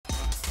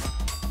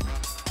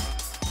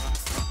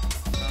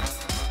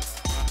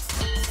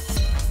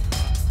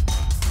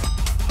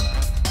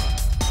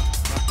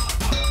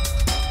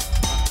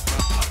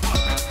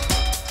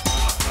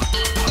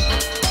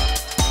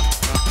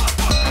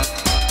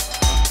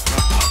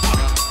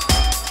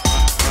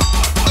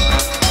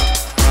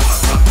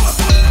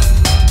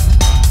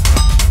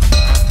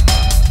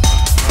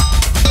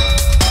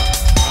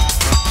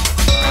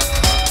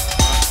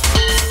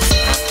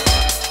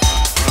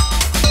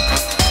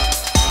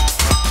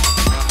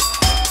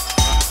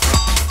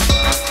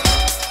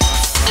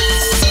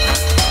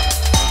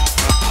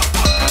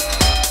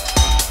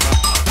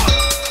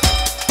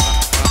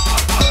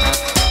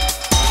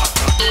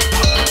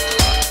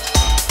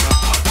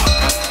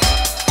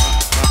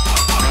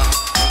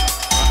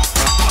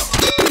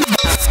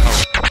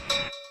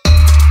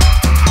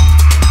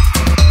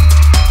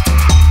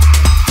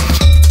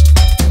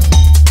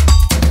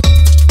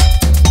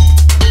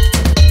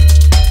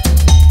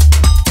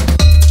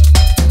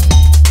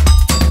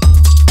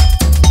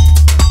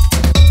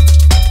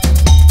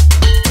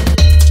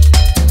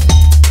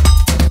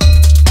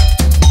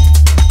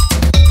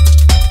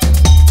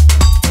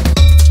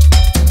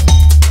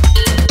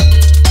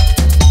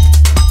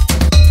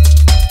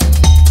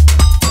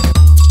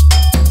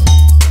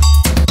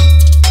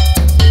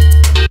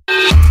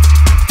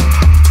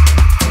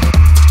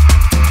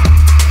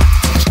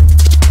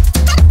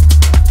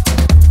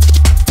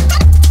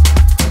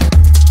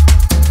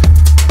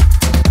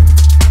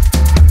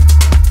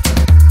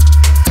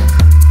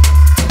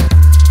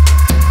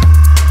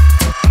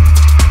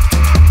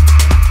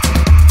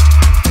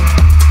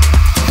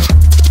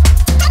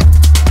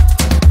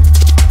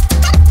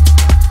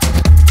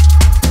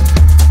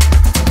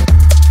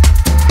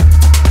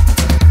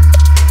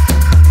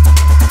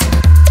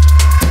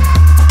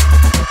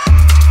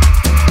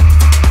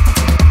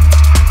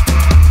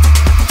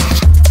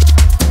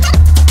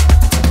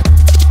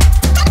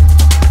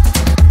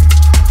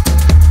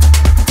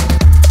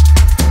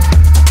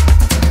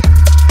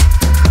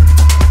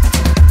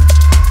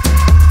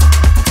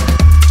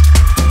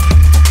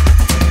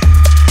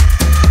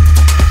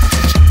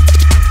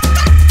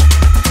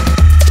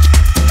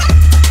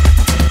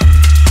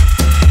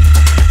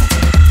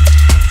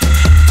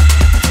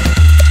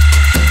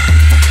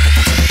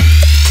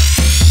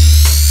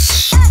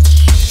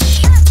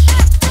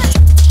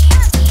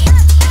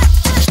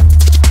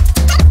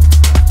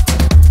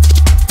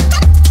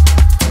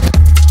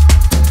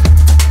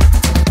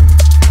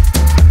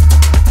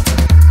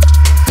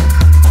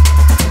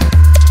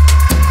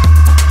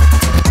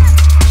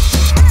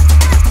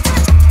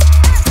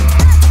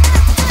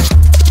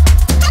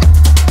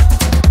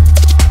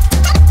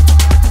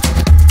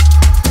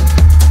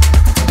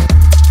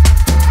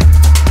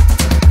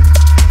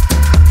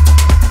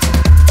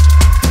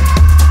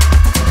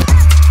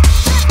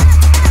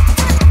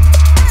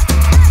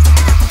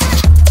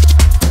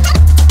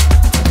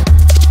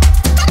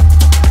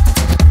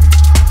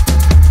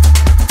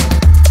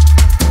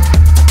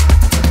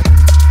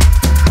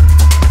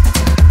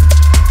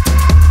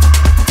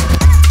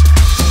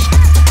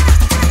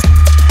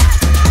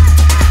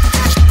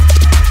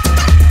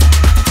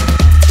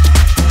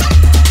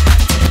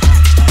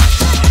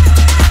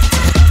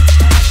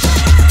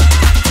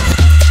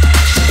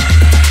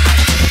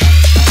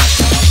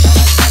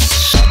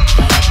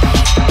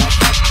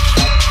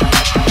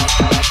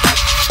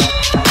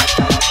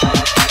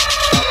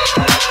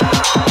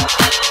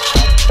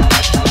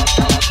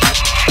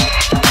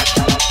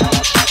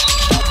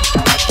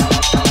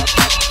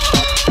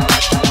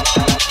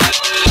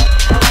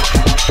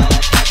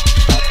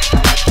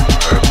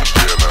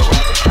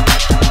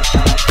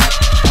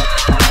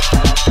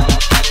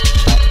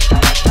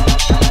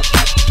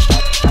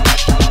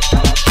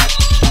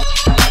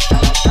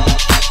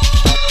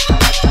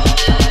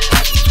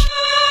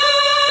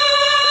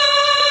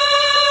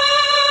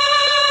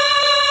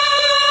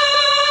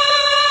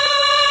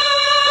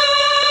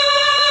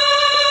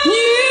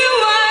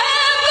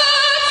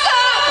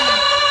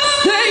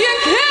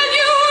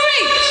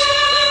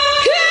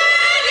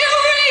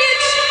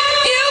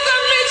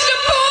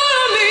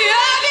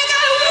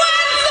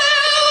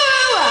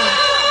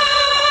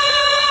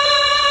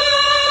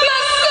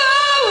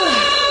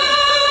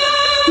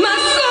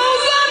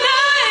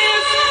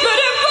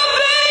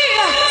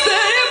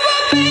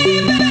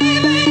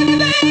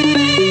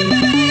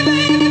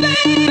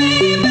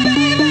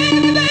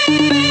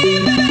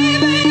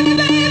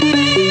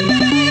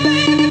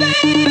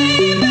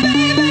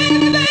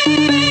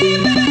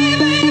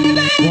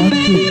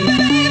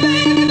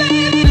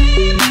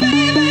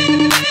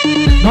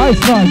boy,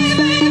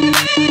 Slugs.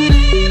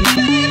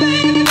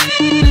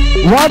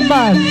 One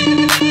man.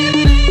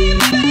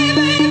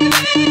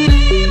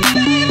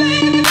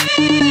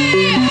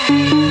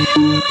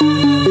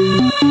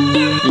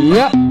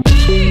 Yep.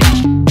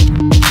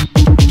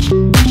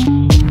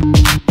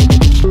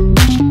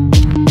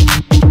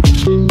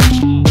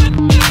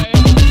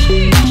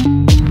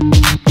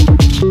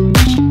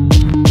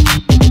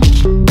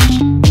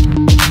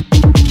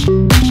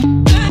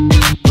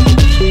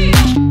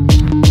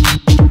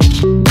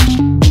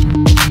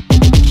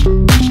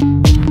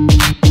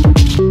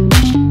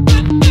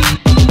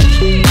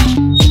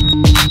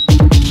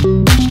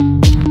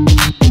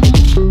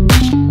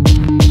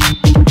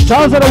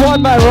 Sounds of the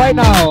one man right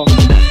now.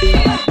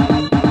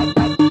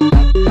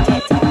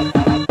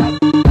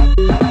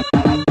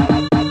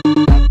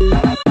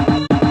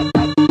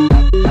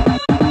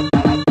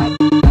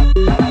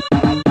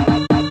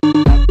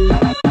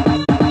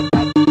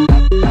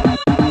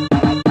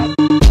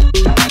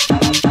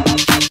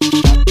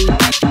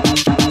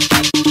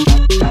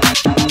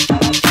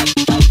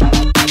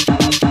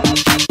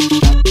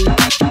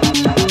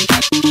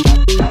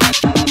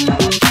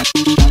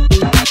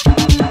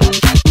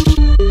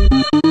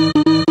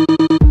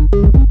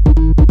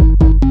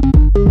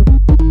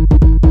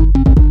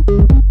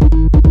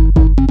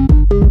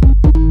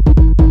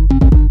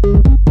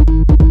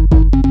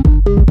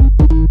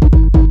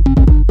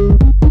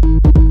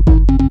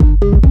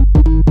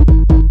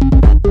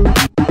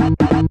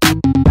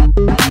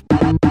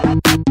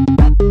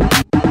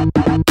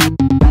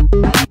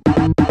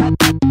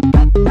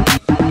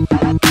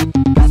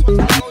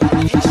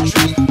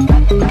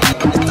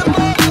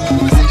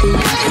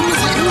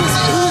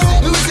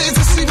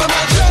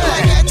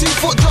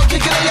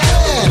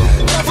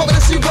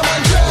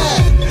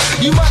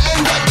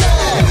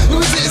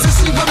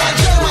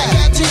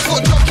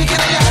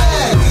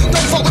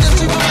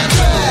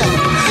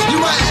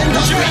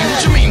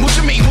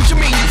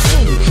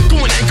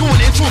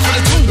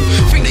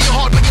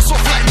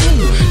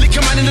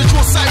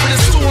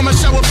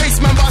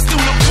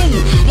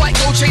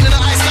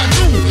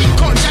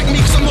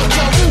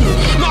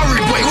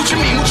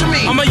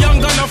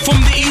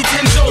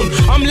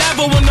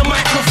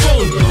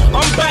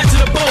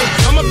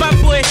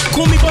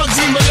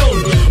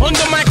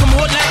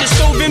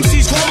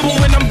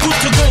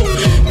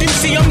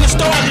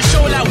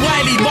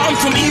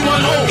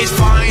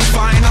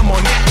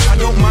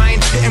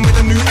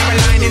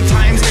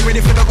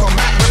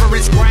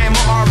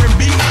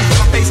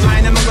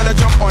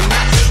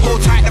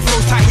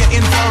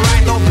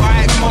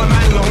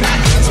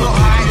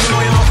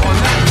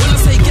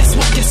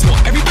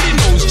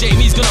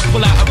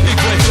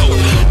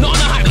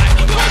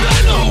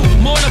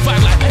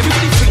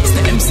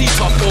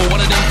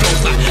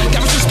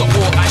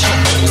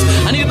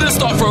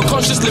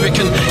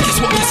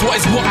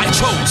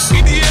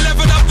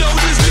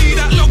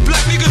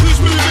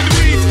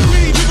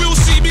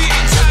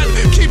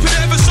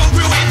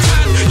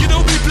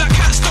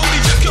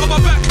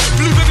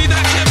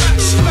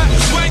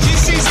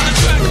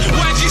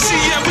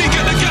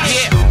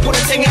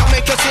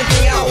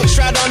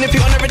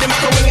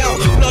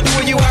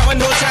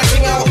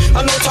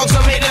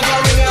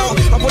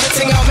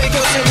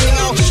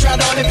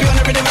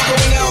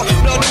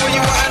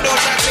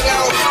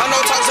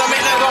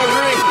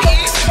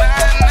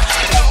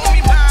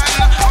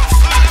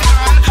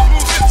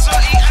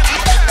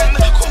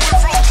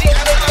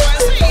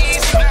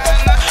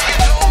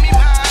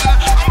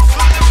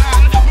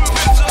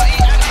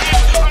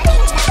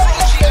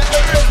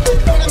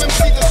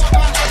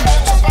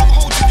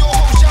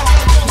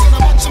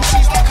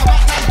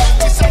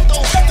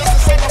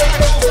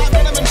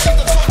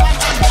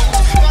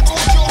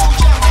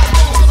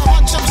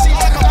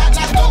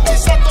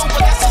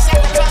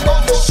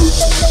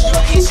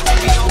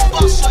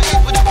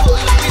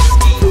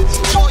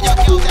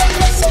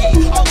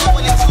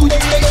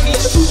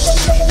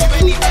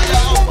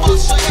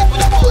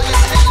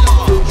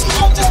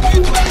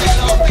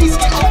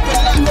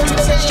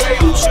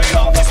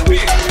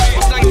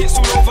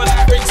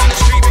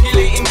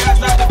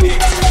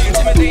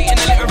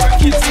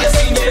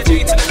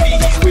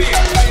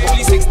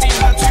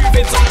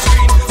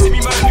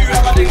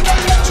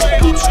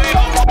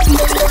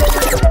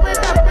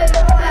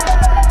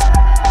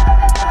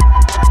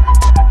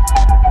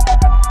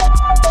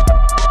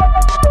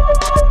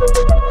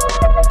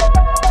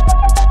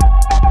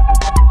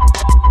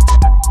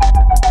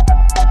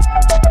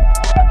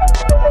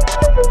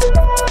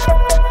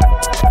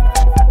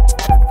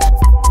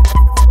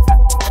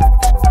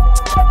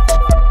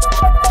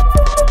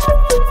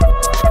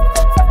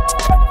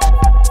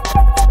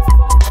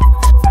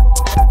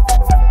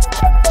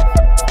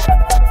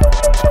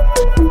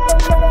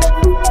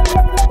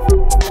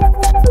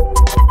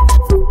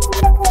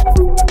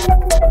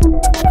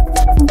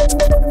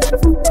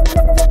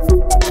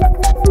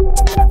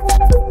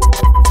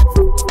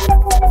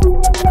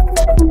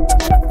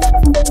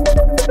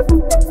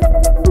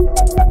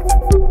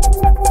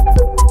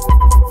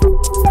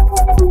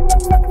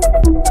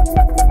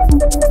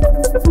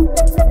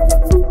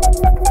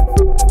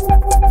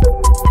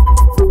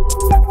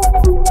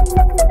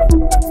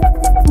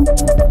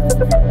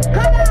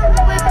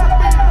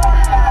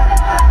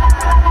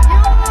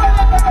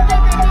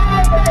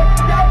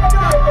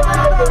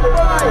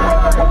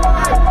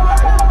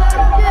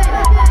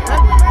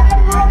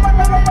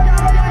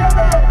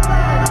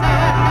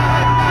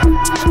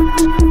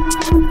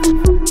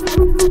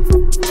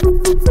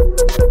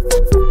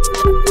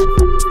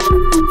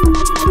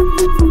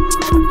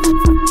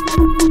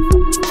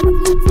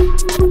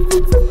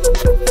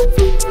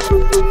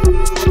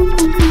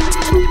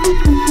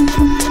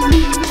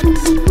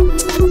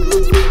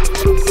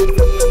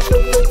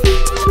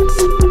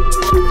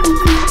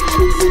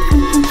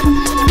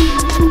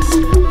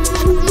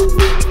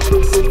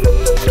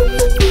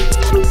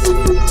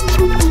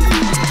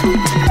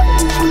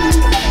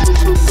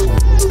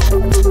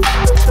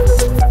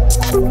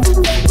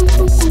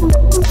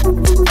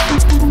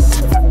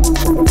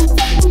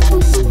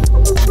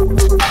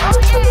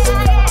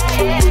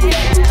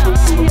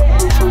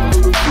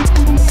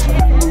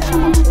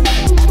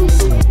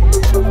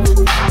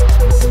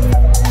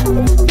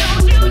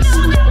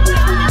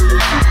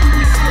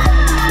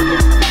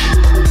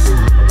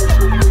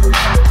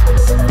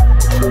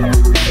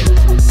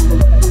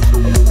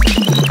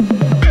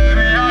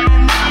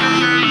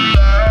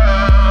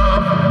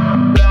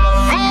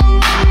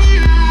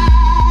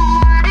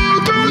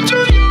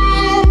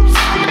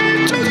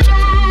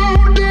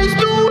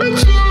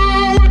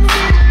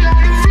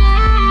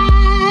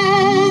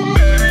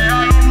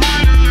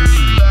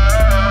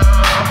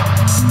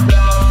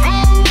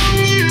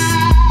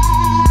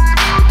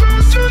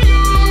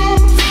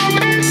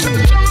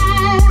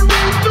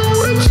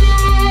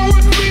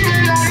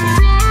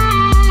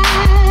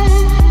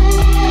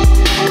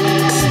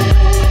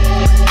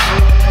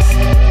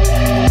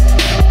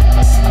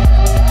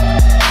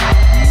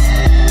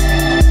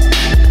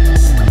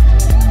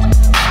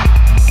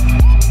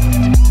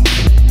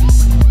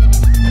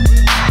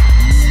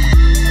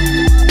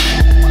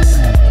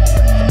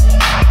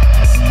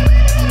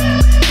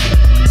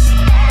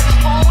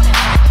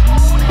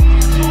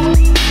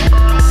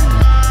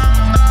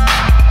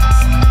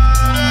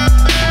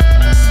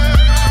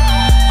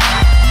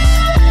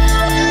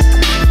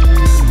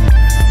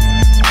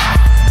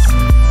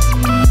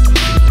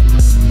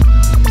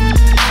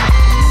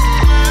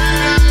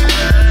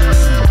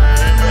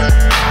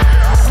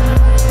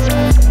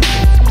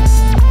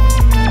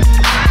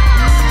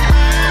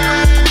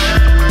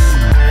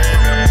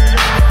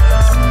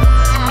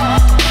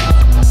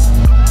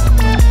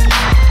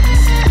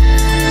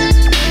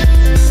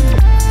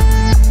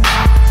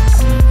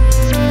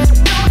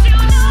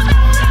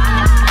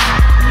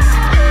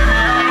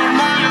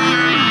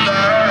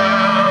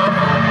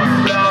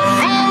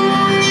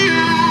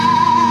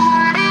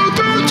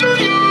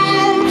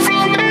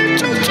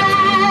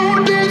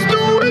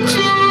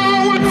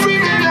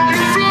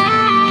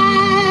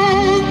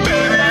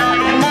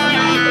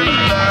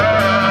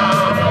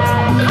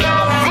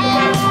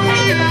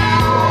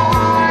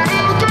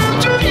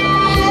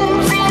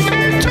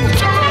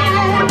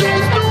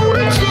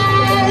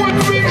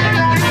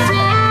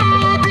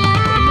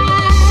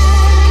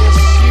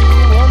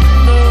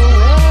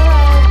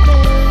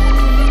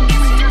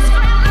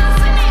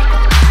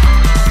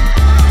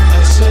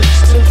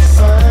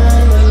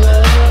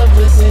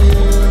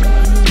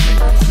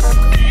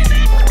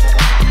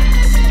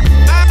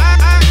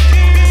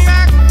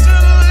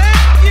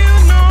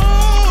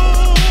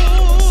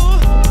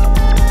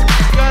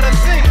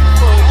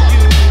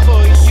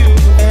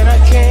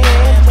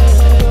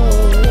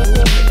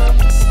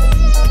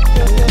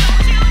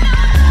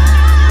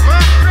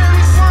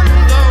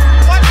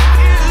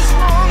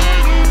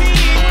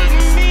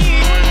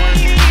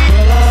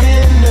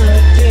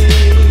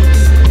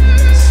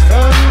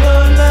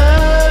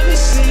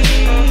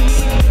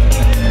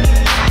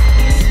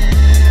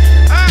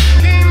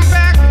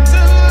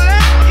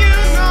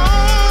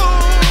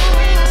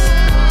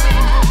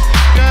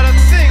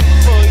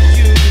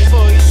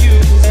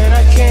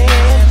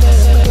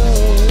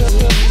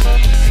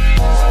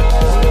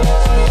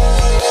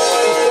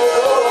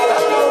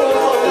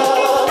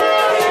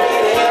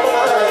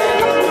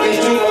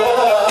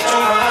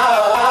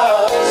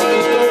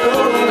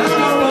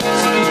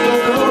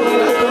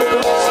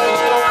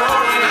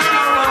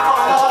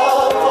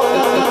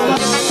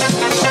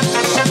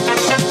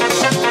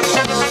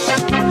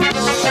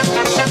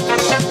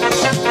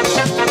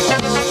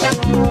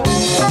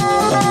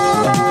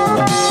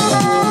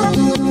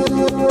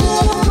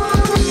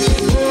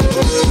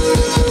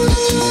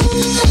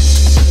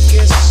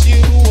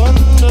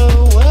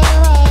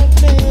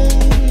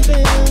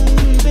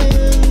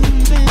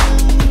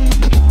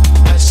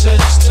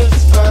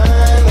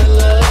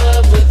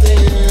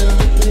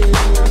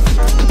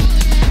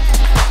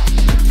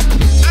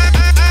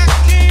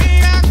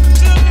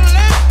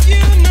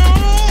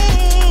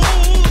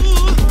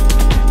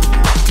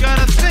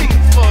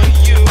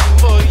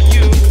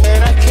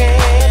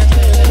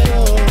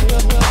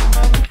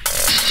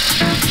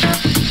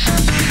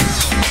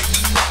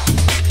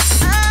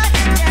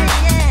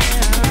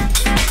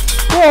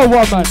 on,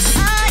 Oneman.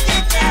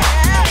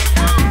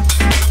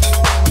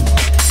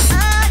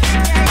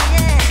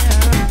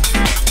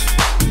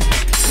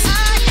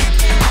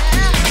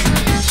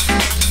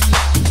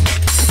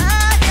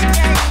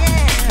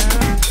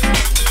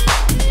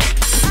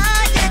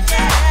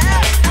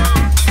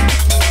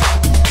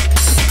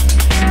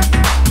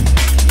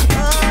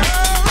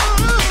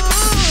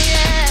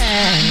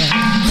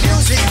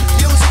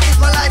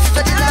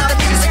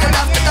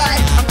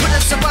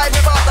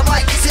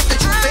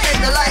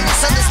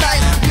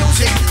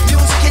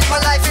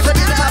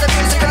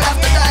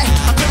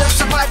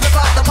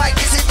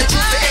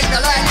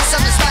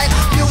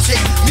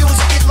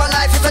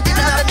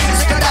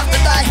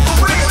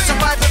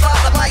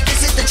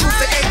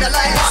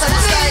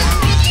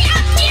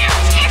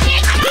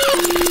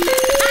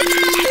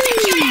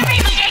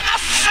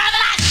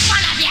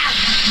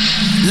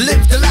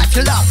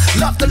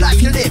 Love the life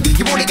you live.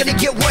 You're only gonna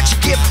get what you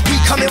give. We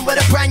come in with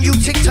a brand new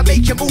tick to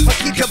make you move and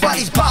keep your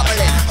bodies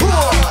bobbling.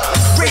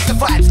 Raise the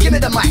vibes, give me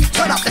the mic.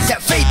 Turn up the set,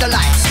 fade the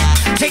lights.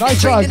 Take the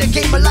train in the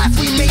game of life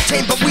we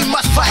maintain, but we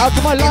must fight. Out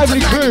to my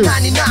lively crew.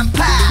 99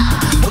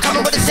 pounds. We're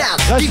coming with a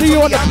sound. Let's see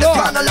you on the floor.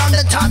 The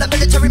London town, the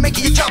military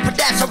making you jump and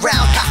dance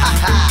around.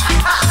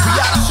 We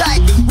out of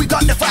sight. We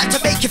got the vibe to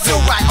make you feel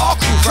right. All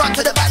crew, front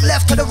to the back,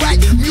 left to the right.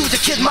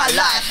 Music is my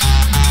life.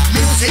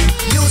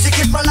 Music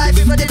is my life.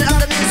 If I didn't have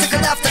the music,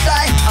 I'd have to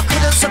die. I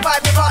couldn't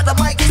survive without the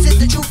mic. Is it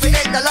the truth? It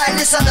ain't the lie.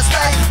 Listen the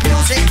style.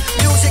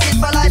 Music is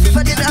my life. If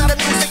I didn't have the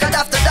music, I'd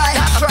have to die.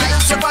 I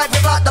couldn't survive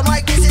without the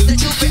mic. Is it the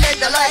truth? It ain't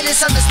the lie.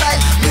 Listen the style.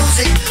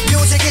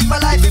 Music is my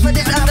life. If I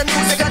didn't have the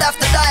music, I'd have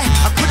to die.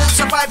 I couldn't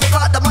survive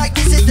without the mic.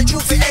 Is it the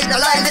truth? It ain't the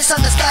lie. Listen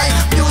the style.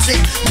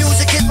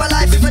 Music is my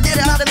life. If I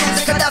didn't have the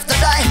music, I'd have to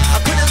die. I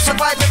couldn't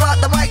survive without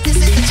the mic.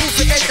 Is it the truth?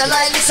 It ain't the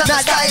lie. Listen the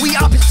style. We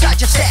up inside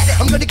your set.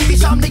 I'm gonna give you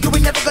something that you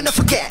ain't never gonna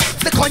forget.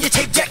 Flick on your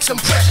tape decks and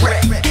press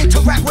rec.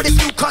 Interact with this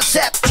new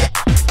concept.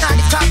 Now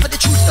it's time for the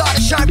true star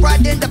to shine right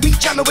in the beat,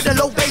 jamming with the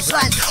low bass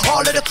lines.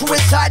 All of the crew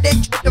inside, they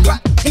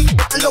rock,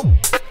 low.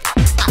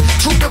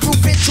 Through the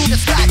roof into the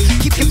sky.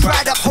 Keep your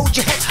pride up, hold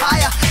your heads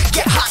higher.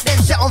 Get hot, then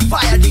set on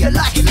fire. Do you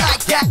like it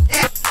like that?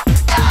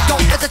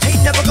 Don't hesitate,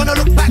 never gonna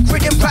look back.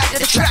 Rhythm right to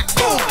the track,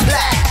 boom,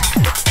 black.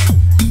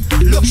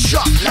 Look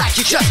sharp like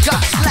you just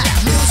got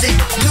slapped.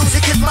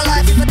 Music is my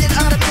life. If I didn't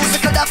have the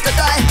music, I'd have to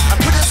die. I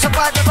couldn't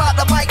survive without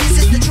the mic. Is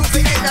it the truth?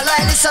 It ain't a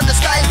lie. Listen the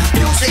style.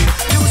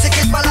 Music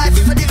is my life.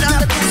 If I didn't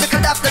have the music,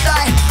 I'd have to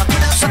die. I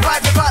couldn't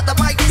survive without the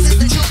mic. Is it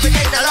the truth? It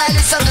ain't a lie.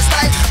 Listen the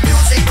style.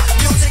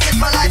 Music is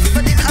my life. If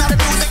I didn't have the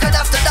music, I'd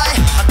have to die.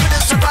 I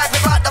couldn't survive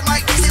without the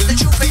mic. Is it the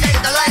truth? It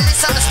ain't a lie.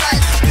 Listen the style.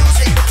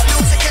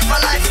 Music is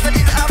my life. If I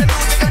didn't have the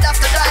music, I'd have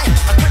to die.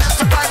 I couldn't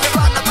survive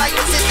without the mic.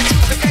 Is it the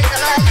truth? It ain't a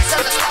lie.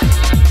 Listen the style.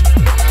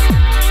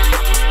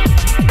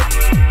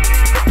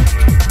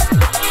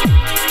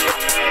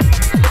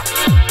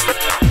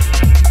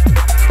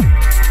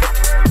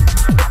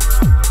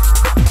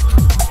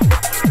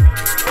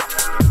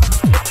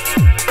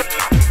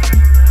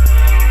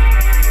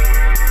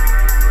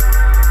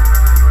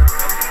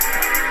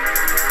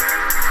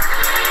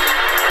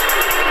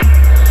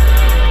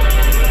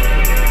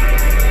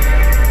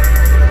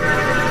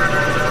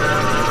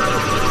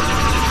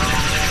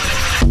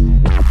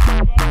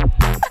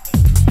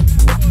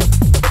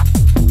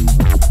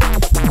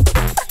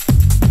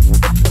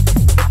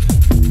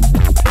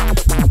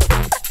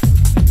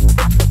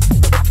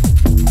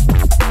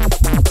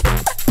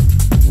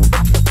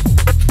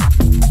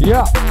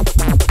 Yeah.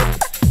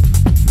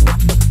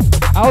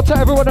 Out to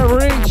everyone that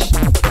reached.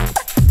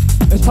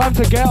 It's time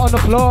to get on the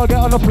floor, get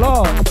on the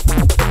floor.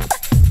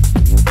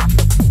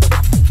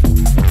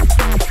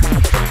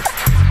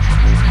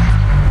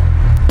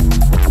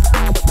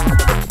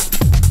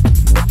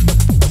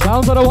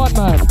 Sounds of the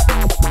Oneman.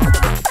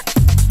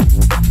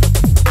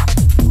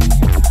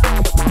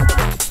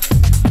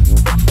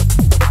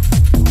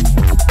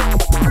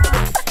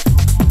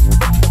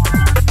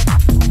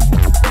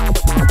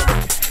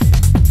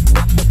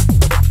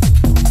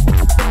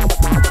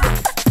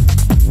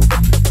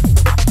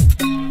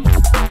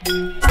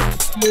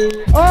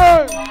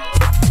 Oh!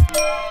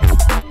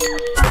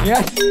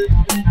 Yes.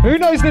 Who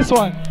knows this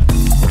one?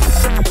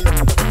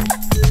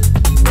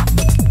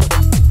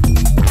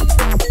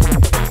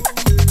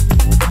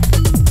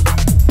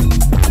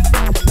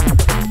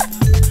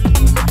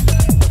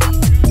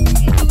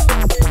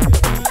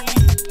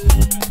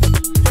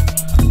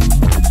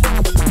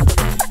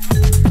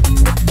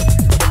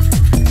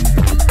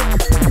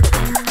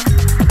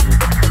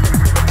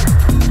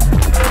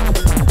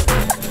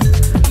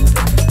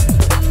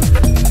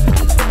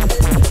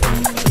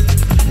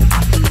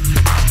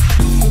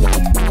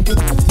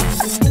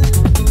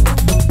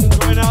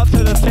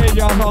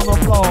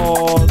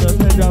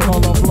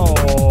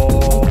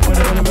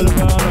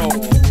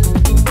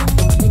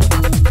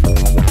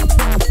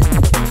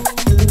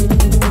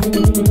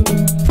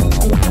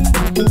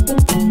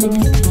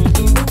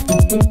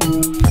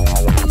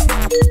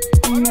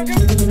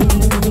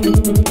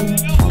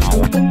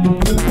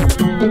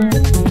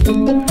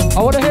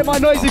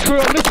 Noisy crew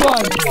on this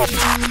one.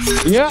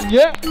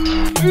 Yeah.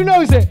 Who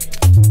knows it?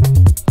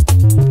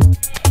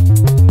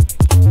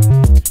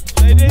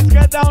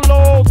 down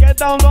low, get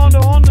down on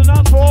the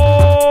dance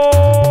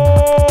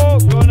floor.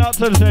 Going out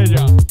to the stage,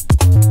 yeah.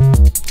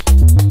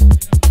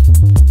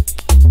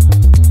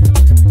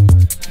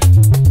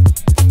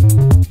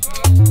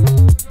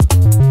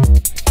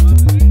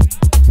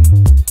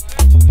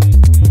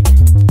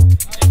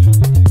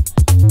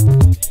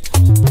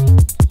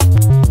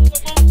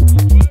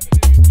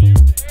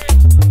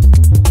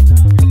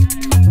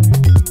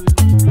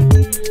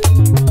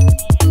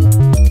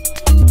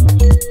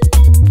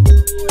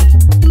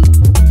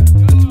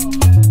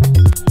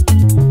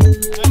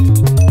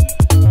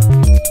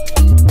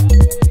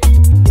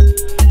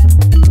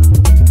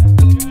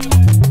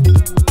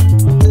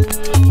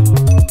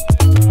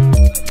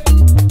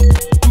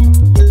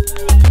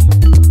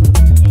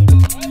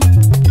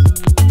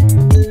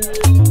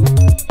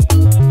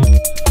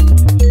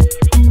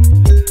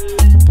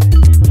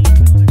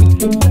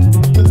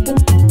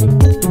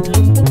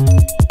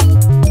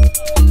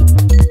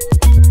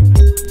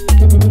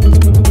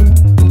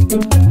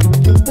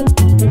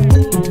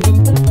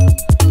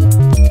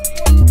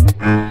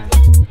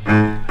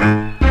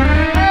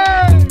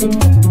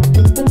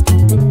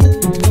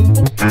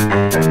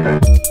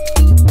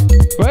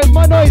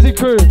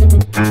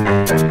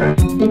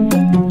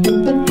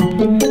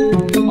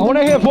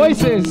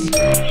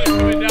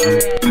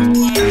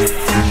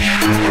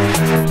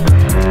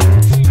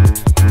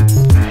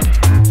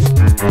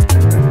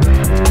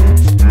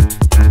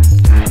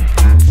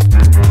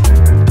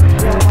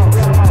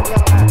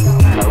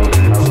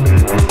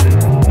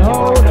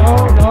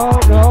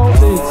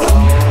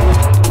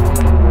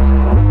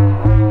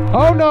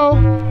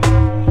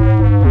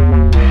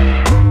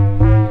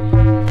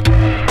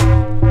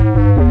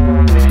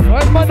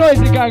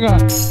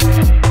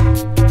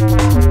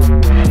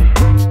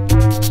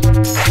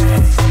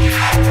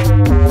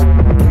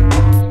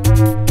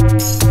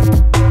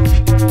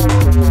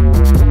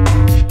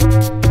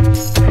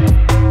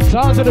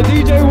 Sounds of the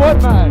DJ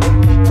Oneman.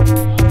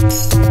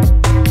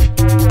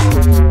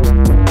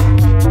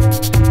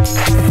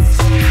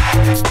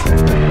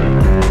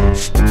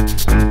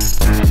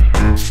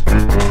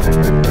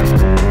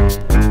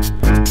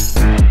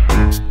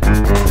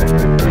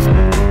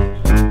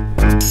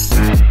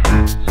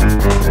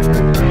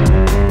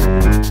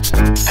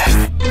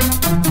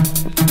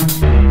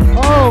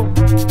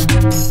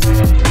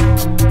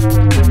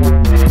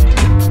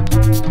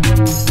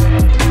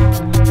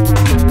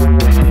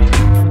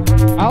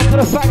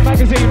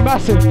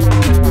 Massive.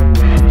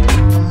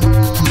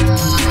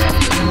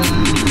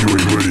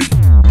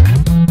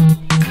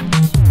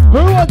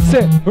 Who wants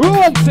it? Who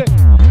wants it?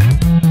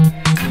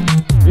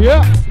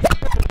 Yeah.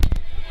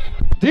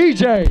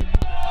 DJ.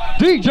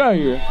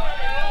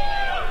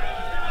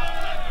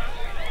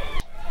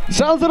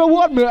 Sounds like a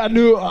what?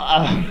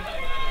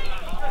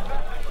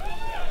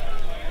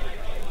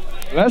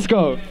 Let's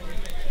go.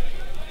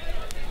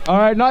 All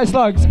right, nice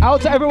Slugs.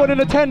 Out to everyone in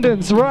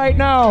attendance right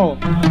now.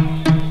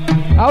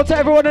 Out to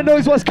everyone that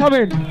knows what's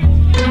coming.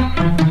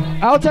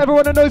 Out to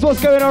everyone that knows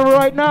what's going on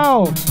right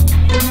now.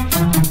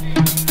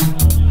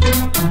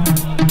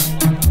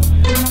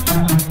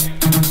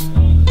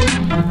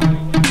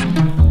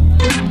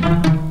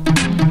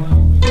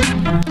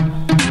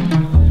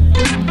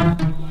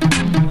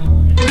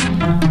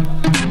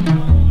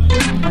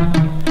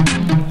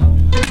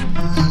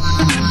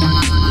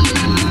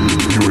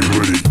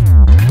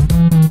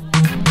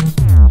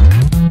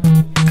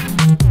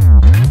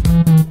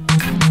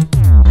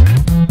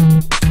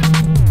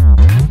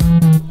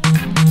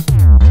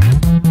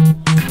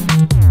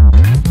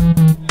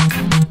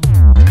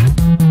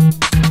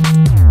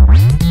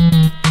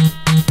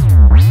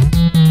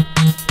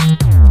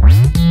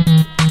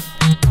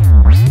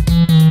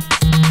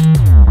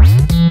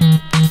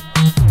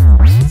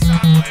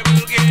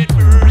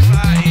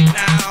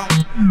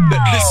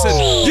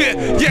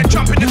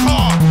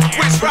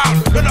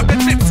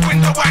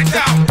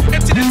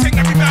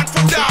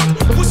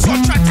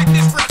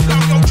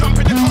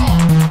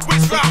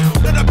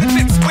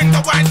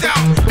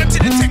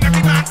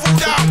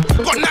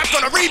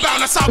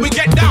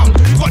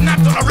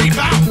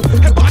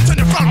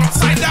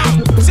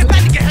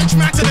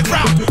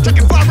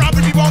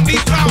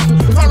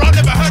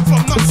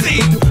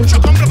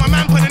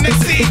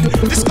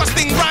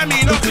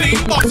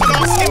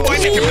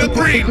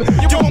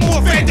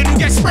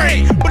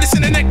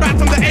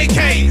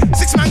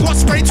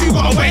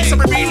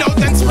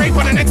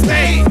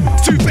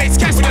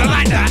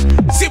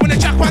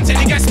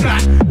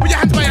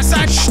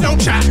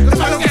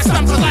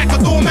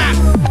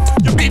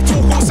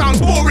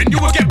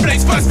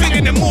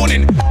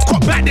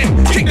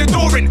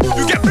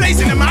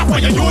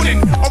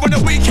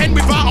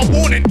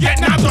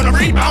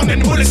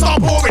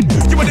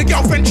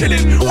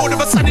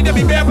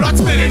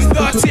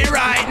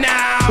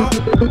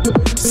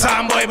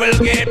 Some boy will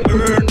get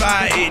burned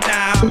by it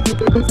now.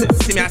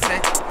 See me, I say.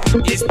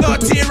 It's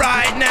dirty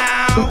right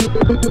now.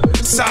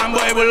 Some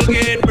boy will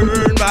get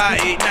burned by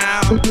it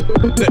now.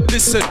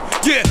 Listen,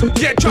 yeah,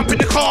 jump in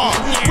the car.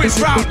 Whiz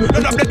round,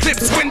 load up the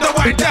clips, window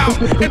wide down.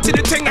 Empty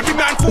the thing, every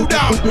man fall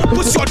down.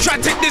 Push your try,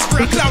 take this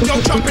for a clown. Yo,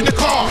 jump in the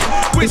car.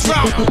 Whiz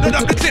round, load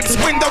up the clips,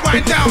 window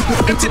wide down.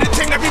 Empty the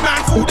thing, every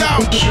man fall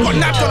down. Got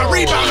napped on a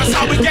rebound, that's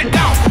how we get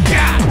down.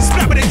 Yeah,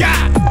 splat with a guy.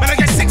 Man, I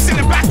get six in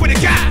the back with a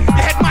guy.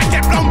 Your head might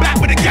get blown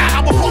back with a guy. I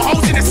will put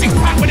holes in a six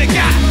pack with a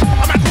guy.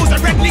 I might cause a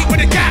red leak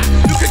with a guy.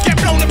 You could get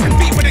blown up and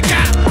beat with a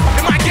guy.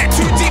 It might get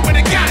too deep with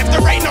a guy. If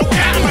there ain't no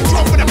guy, I'ma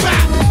drop with a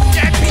bat.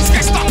 Yeah, beats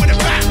get stuck with a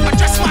bat. I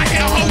just might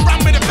hit a whole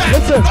run with a bat.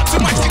 Listen. Not too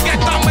much to get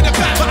done with a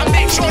bat, but I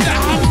make sure that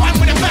I have fun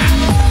with a bat.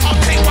 I'll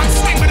take one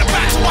swing with a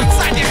bat. To one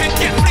side your head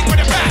get fling with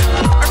a bat.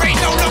 There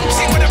ain't no long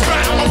ting with a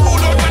bat. I'm a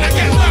warlord when I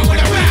get hurt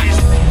with a bat.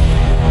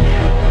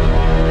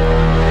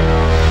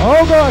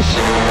 Oh gosh.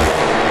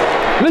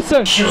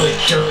 Listen.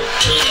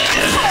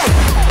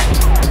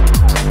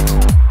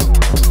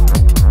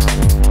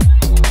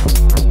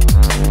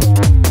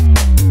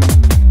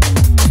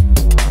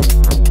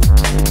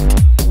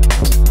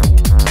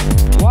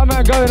 One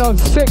man going on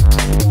sick.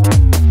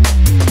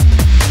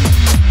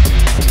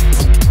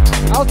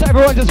 Out to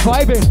everyone just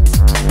vibing.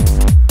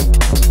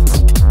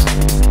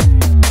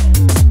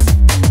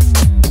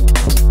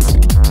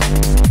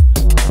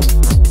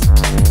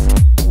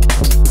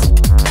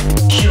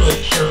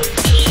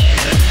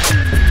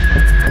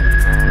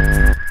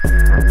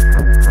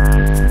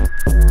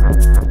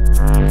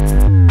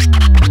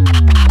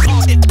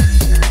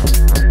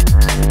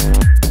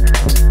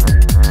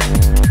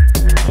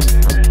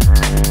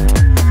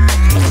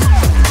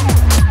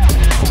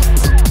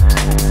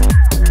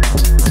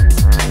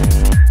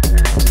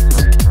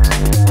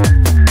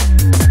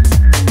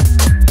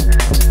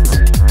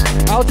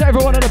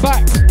 Everyone in the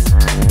back,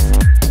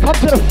 come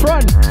to the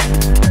front.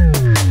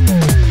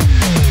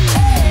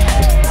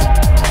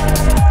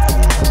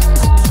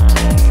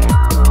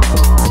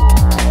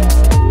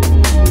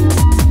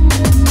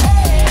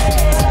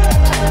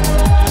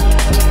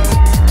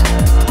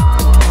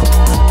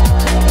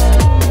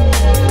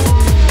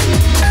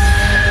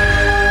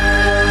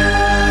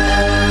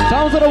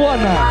 Sounds of the one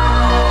man.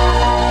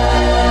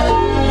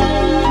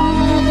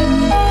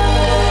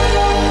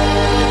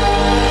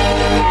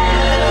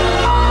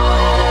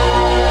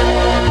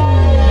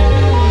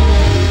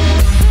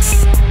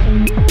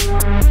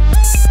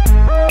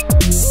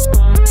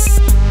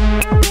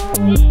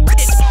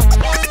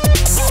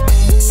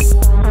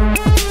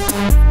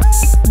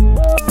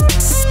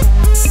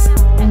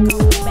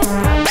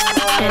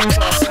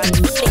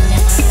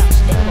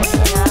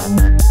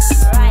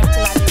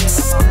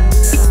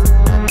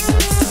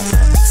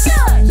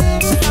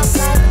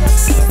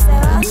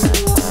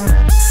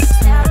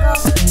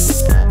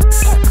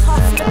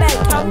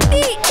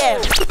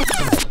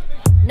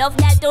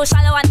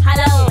 Shallow and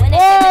hollow. When I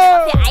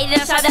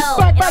the shadow.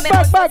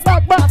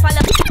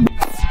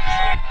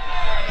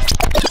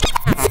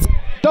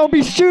 Don't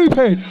be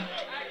stupid.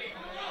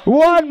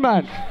 One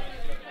man.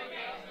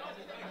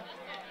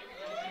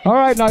 All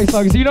right, nice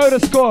Slugs. You know the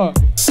score.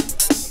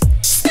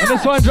 When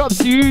this one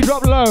drops, you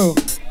drop low.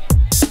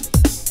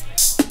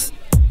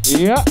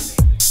 Yeah.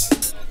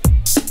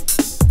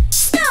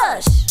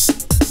 Stush.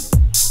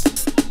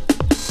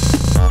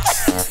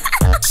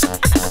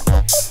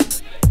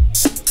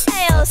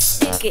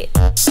 Stick it. I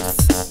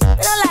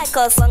don't like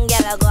how some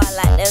girls go on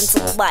like them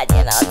too bad,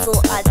 you know, too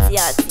arty.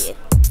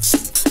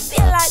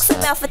 Feel like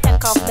some have to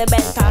take off the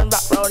belt and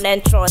wrap round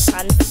them throat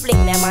and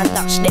fling them and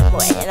touch them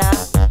boy, you know.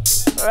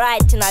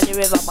 Right in the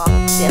river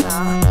box, you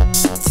know.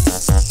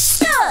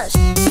 Shush!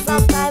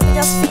 Sometimes I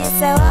just feel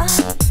so,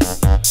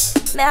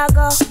 may I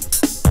go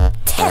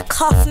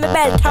take off my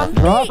belt and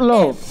drop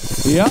low.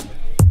 Yeah.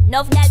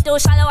 Enough girl too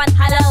shallow and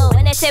hollow.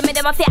 When they tell me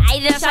them a fi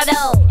hide in the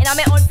shadow. In a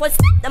me own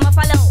footsteps, them a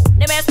follow.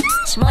 Them a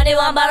smash, money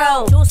one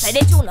borrow. Two say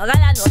they tune, no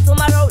gala no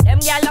tomorrow. Them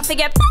girl have to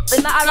get pop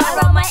with my arrow.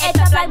 Around my head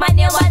just like my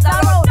name was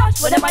Arrow. Dash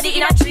with them body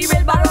in a tree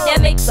real barrow.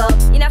 They mix up,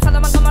 in a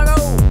Solomon come a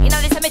row. In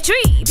a the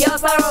cemetery, pure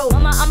sorrow.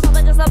 Mama and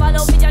Papa just a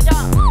follow with your jaw.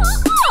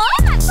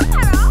 That's so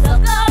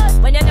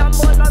good. When you're down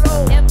board my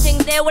road, them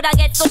things they woulda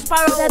get so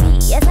sparrow. The be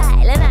a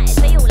silent night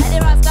for you, like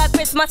the Rascal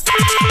Christmas.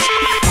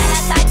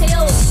 That's like to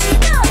you.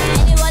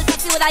 Anyone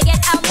see what I get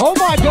out. Oh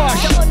my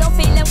gosh. Don't no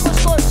feel them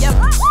push push. Yeah.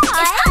 It's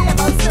all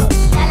about so.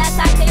 That's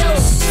like to you.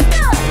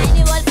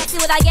 Anyone see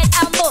what I get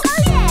out.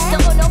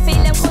 Don't no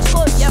feel them push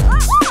push. Yeah.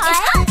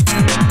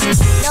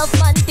 No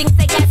fun things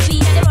they get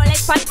sweet and they roll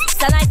like fun. It's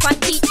a nice fun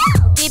teach.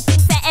 Deep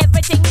things say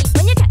everything neat.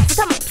 When you catch to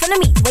come up from the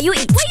meat, where you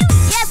eat?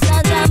 Yes,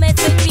 no damn it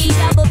with me.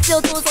 That book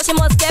still too, so she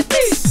must get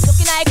free.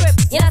 Looking at grip,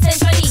 you know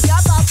centrally.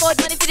 Drop off food,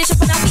 money for the ship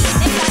on her feet.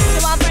 They got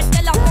you on bread,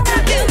 they lock up the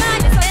bill.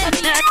 It's all for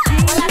me.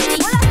 All I see,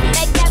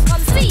 make that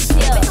come sweet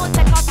here. We don't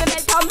take off the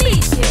belt, come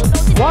bleed here.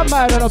 One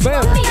man on a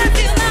belt. I'm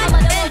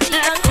on the OG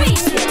on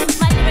grease here.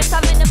 My lyrics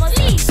are minimal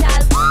lethal.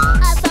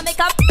 Also make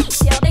a beat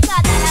here.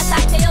 Because that's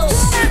like the old.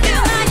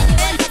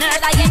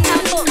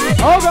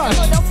 Oh gosh.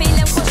 Don't feel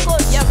them push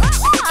push. Yeah.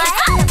 It's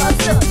all about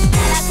so.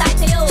 That's like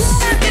the old.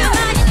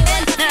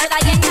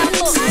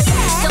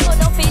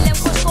 Don't feel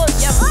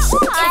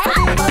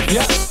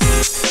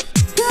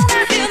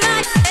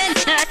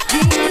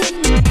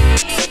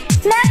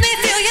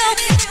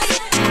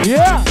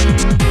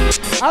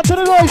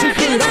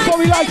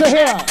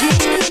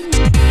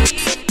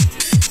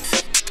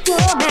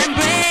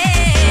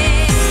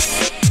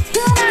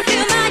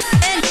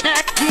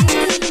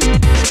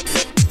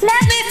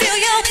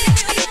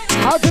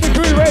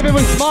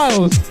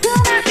girls.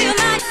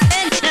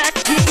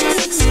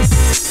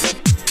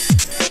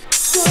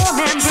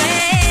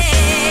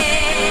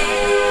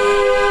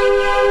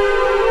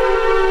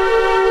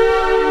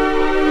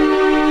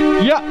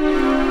 Yeah.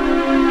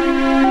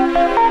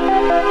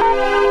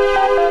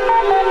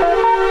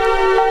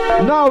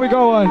 Now we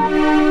go on.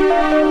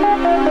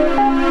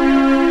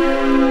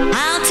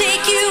 I'll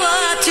take you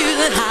up to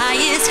the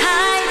highest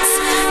heights.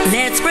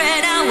 Let's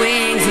spread our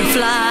wings and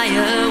fly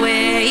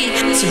away.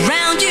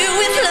 Surround you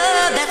with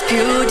love that's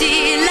pure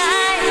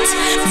delight.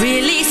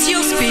 Release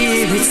your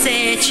spirit,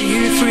 set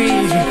you free.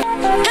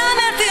 Come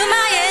and feel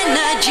my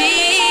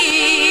energy.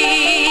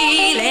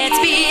 Let's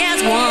be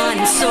as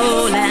one,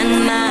 soul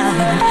and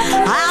mind.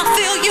 I'll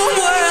fill your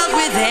world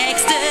with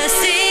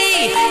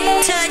ecstasy.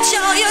 Touch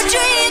all your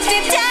dreams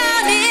deep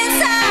down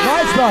inside.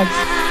 Nice, Slugs.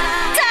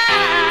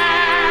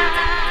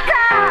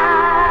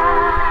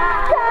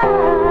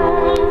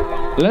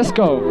 Let's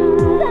go.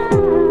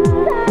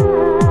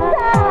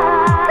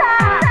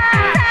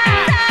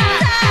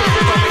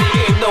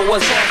 Know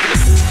what's happening.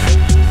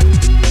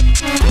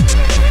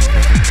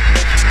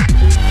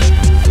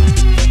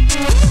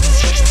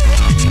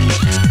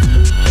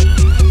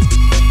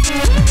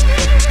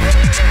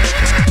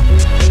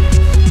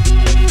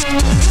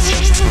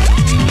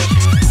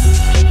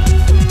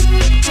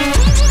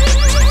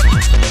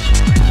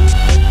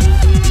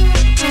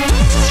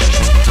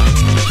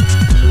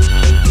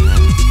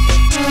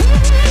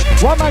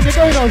 One man, you're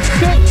going on 6.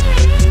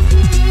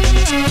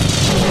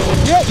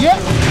 Yeah, yeah.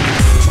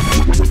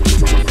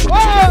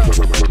 Whoa!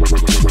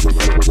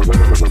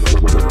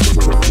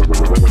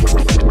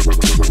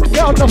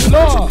 Get on the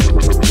floor.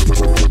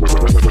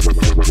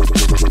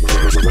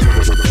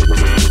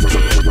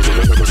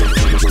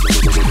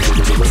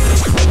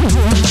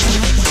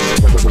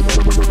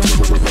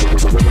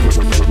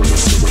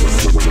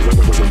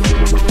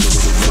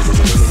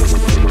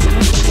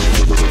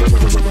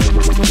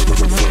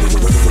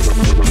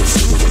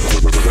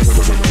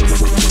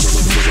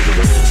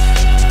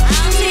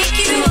 I'll take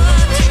you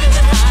up to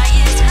the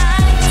highest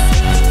heights.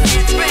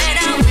 Let's spread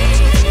our wings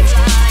and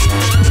fly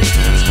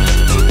away.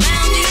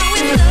 Surround you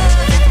with love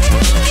that's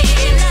pure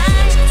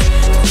delight.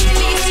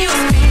 Release your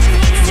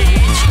spirit, set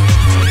you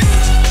free.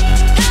 Come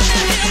and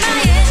feel my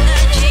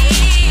energy.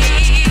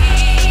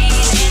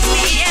 Let's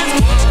be as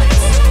one,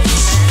 soul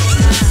and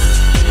mind.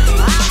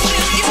 I'll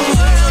fill your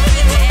world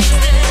with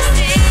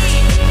ecstasy.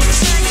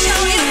 Touch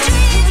all your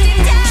dreams deep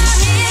down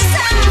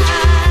inside.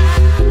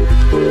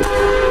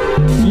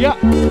 Yeah.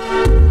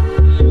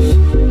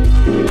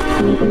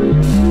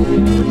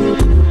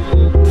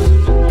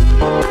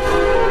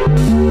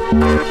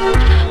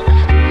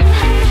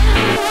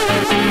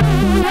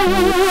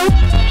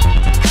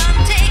 Come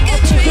take a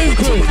trip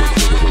to my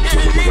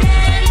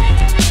wonderland.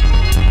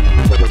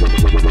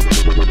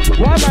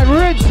 One man,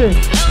 rinsing.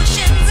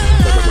 Oceans of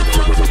love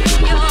flow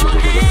through your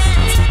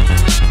hands.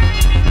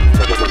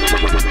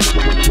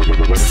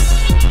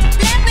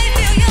 Let me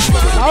feel your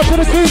warmth. Out to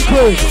the Goon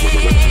Crew.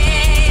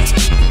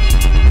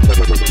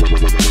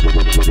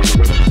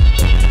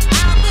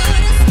 I'll put a smile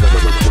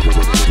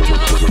on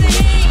your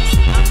face.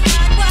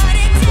 I've got what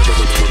it takes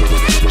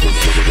to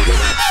make you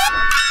smile.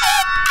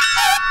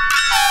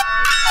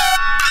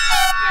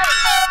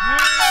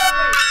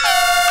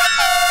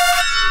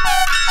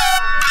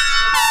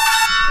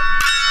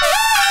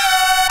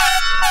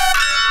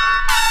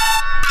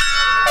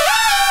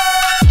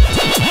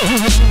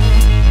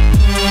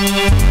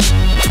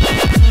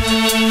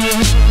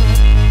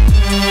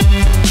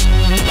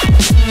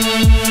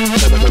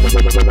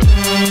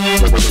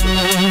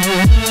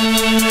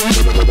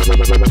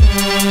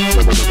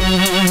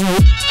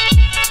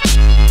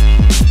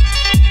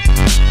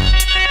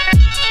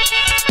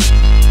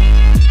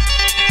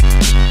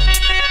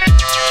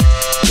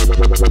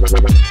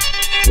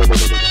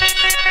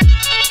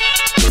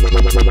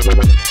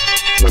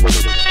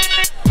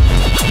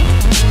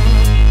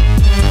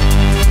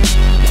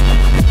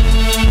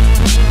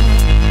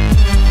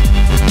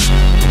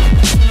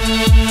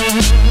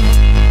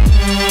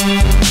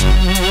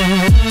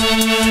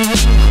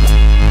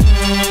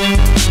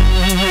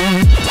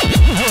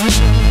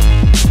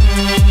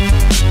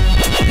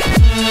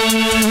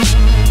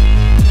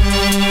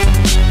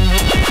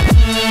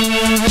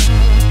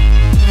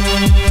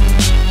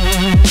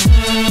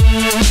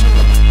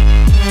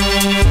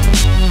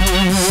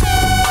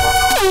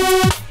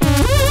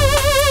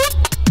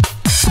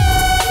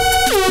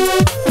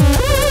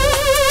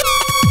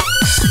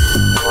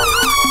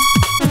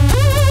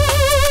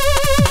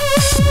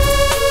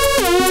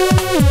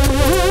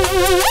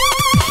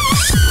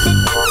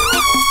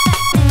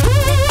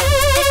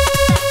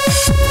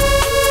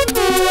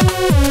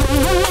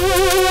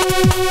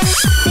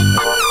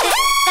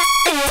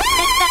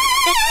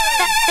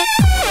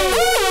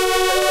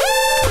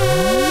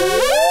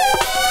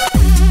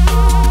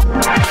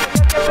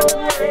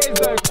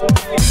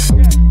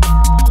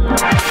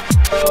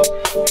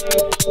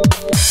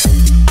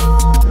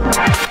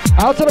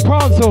 Out to the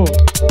console.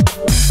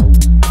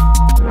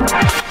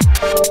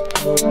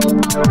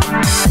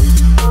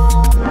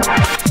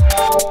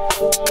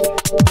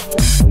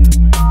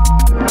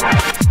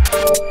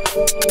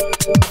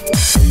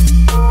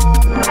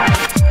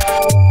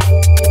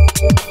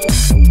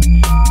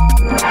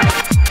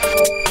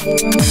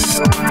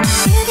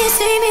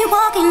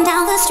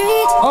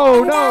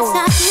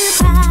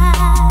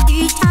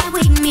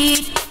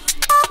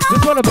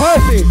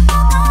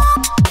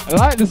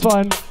 this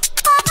one.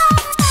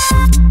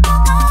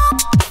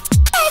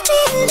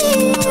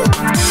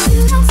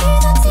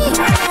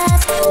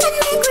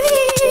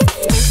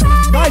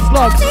 Nice,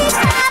 Slugs.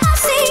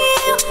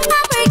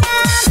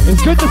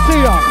 It's good to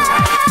see ya.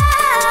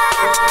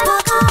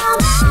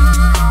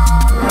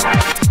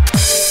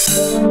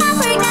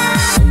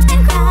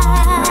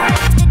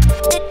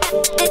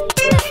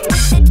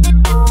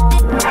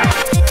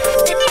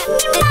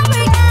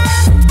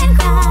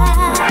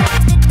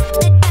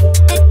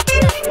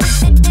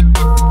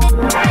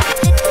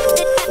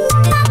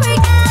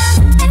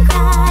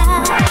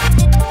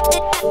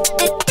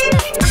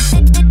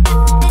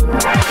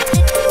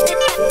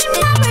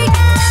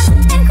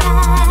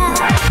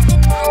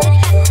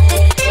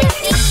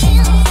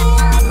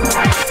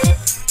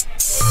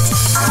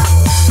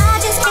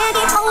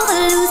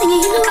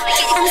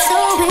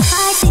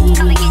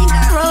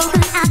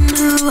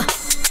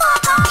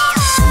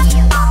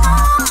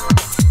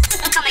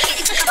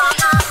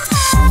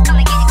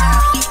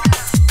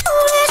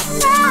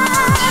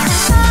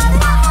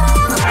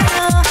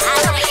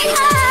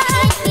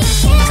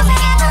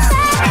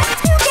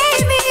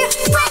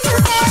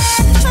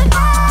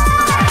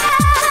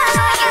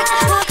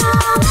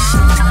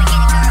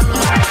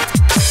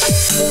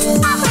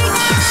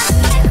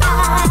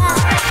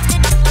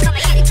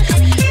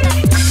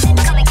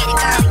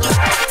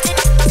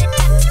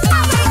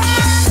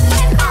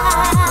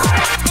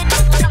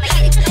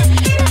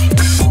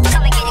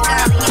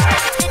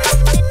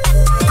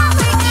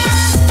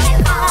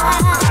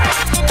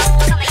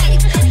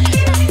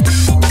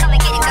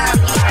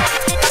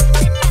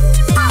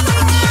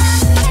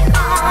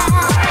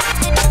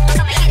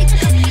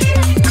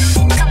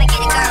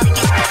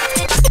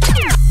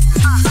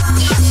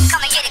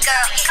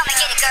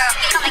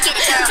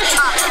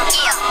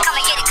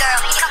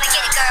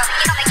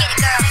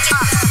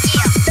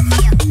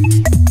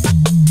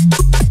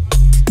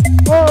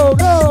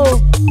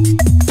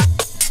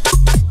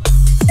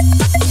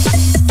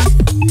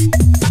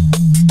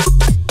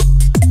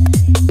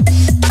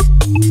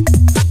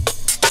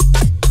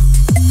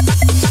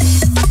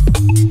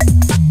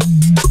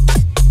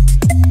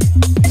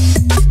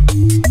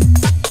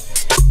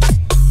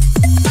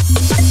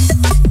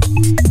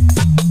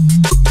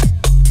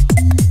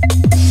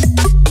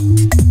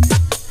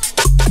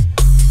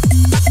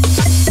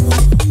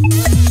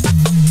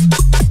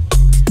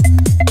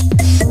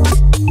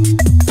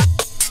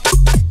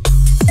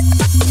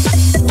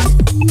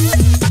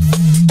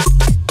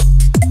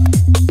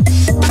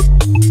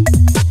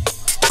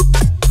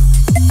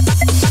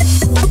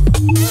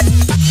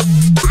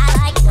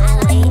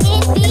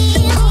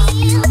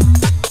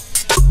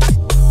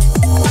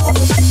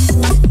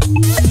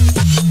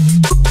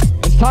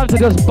 Time to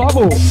just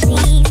bubble.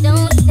 Please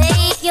don't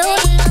take your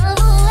love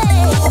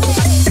away.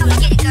 Come and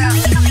get it, girl.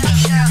 Come and get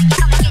it, girl.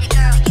 Come and get it,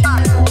 girl.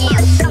 Yeah.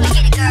 Come and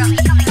get it, girl.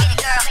 Come and get it,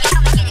 girl.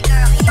 Come and get it,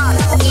 girl. Yeah.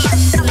 Come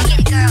and get it, girl. Come and get it, girl. Come and get it,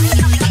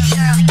 girl.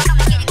 Yeah.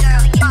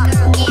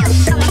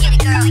 Come and get it,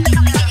 girl.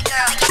 Come and get it,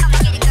 girl. Come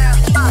and get it, girl.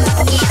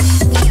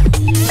 Yeah.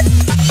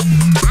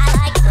 I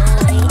like the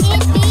way it feels. I like the way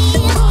it feels.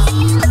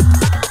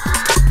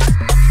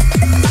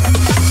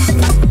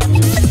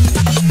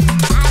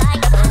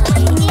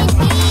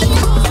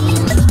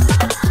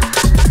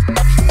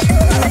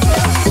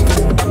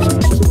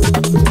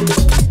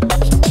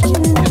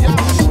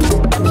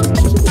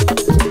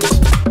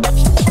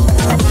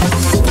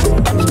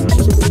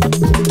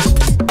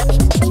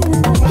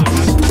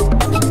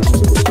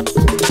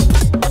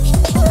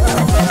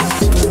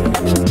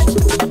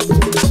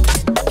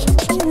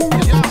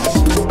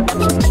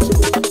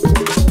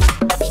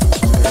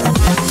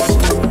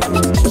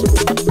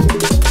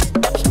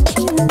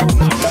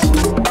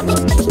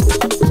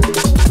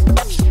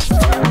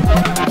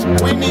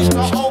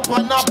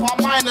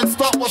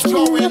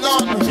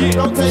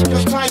 Don't take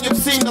your time, you've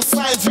seen the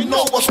signs, you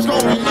know what's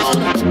going on.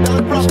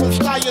 There's brothers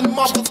dying,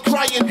 mothers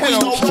crying, we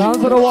know.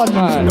 Sounds of the one,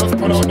 man. Just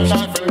pull on the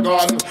knife and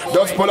gun.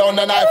 Just pull on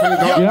the knife and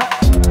gun. Yeah.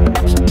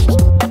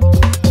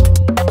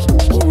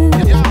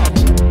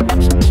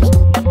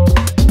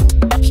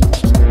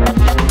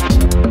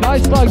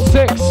 Nice Slug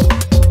 6.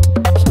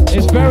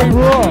 It's very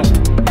raw.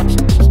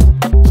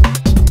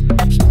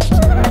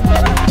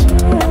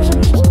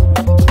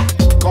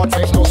 Can't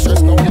take no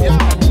stress, no. Yeah.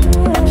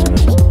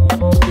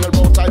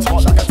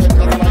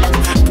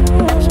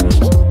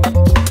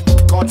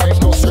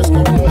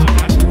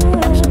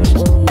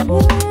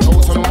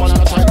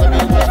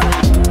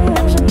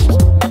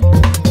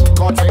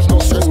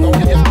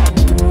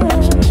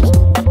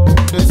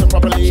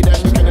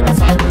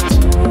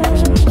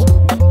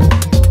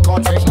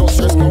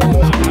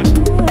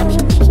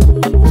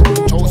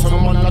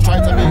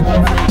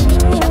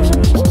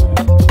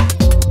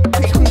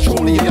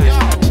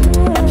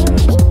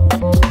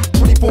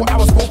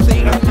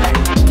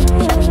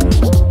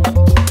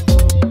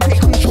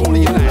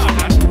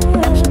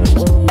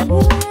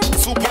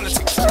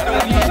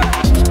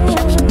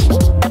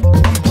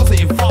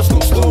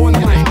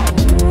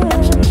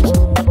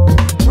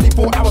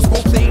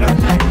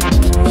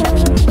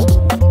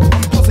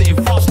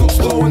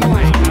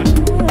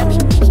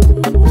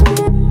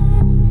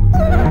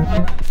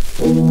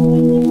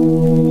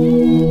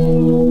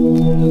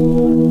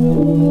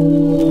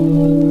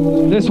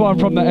 this one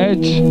from the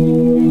edge.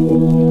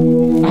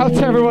 Out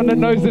to everyone that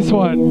knows this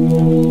one.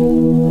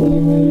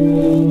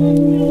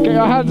 Get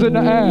your hands in the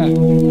air.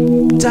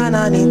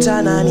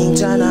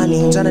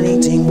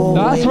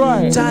 That's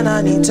right.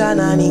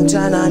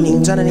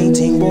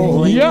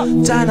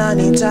 Yep.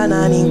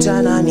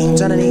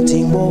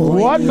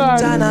 One man.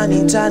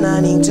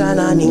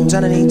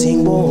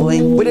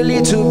 With a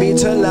little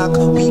bit of luck,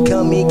 we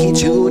can make it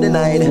through the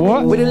night.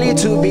 What? With a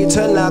little bit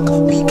of luck,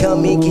 we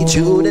can make it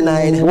through the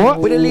night. What?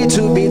 With a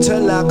little bit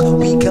of luck,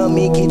 we can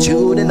make it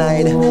through the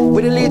night.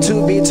 With a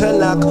little bit of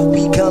luck,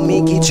 we can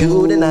make it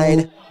through the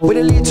night. With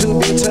a little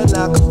bit of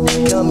luck,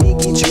 we can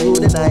make it through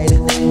the night.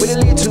 With a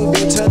little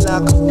bit of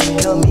luck, we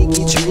can make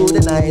it through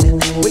the night.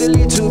 With a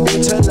little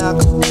bit of luck,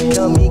 we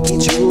can make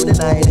it through the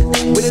night.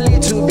 With a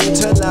little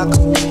bit of luck,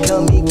 we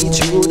can make it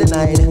through the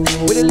night.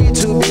 With a little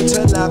bit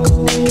of luck,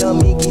 we can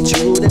make it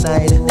through the night.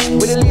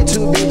 With a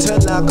little bit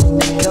of luck,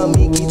 we can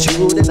make it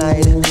through the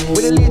night.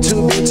 With a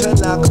little bit of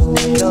luck,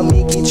 we can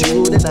make it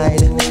through the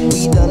night.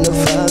 We done the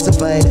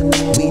falsified,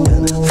 we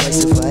done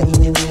falsified,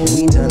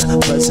 we done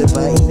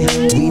falsified,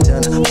 we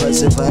done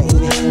falsified,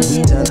 we done falsified,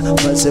 we done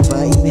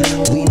falsified,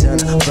 we done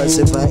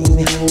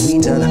falsified, we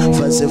done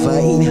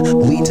falsified,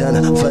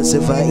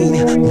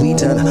 we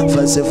done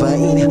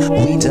falsified,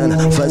 we done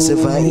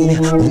falsified,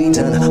 we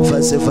done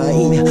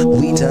falsified,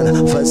 we done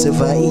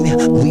falsified,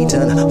 we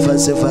done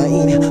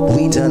falsified,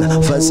 we done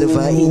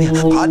falsified.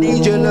 A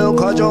DJ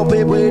local drop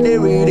it with the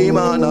rhythm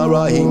and a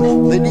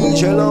rhyme. The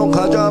DJ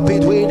local drop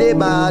it with the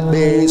bad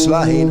bass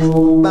line,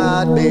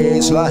 bad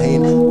bass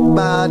line,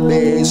 bad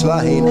bass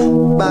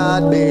line,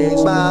 bad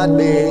bass, bad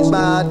bass,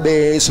 bad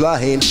bass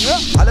line.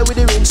 Holla with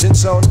the rinsing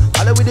sound,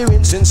 holla with the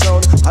rinsing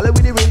sound, holla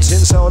with the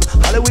rinsing sound,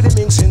 holla with the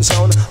mixing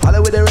sound,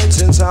 holla with the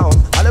rinsing sound,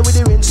 holla with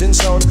the rinsing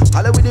sound,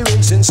 holla with the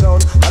rinsing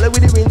sound, holla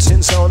with the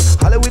rinsing sound,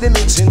 holla with the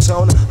mixing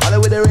sound, holla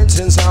with the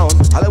rinsing sound,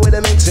 holla with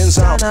the mixing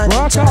sound.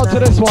 Rock out to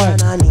this one.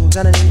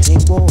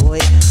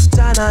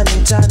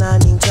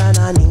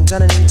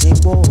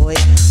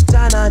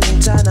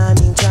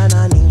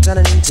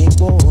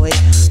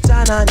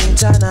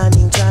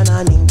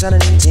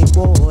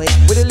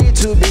 With a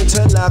little bit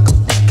of luck,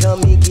 can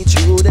make it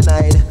through the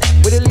night.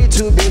 With a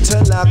little bit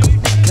of luck,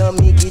 can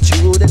make it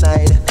through the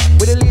night.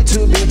 With a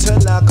little bit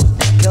of luck,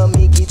 can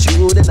make it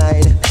through the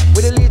night.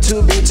 With a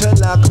little bit of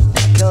luck,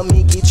 can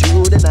make it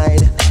through the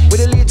night.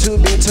 With a little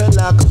bit of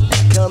luck,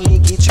 can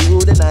make it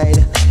through the night.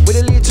 With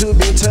a little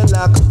bit of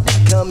luck,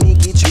 can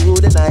make it through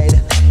the night.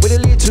 With a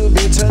little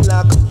bit of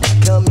luck,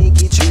 can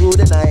make it through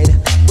the night.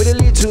 With a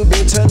little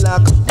bit of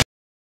luck.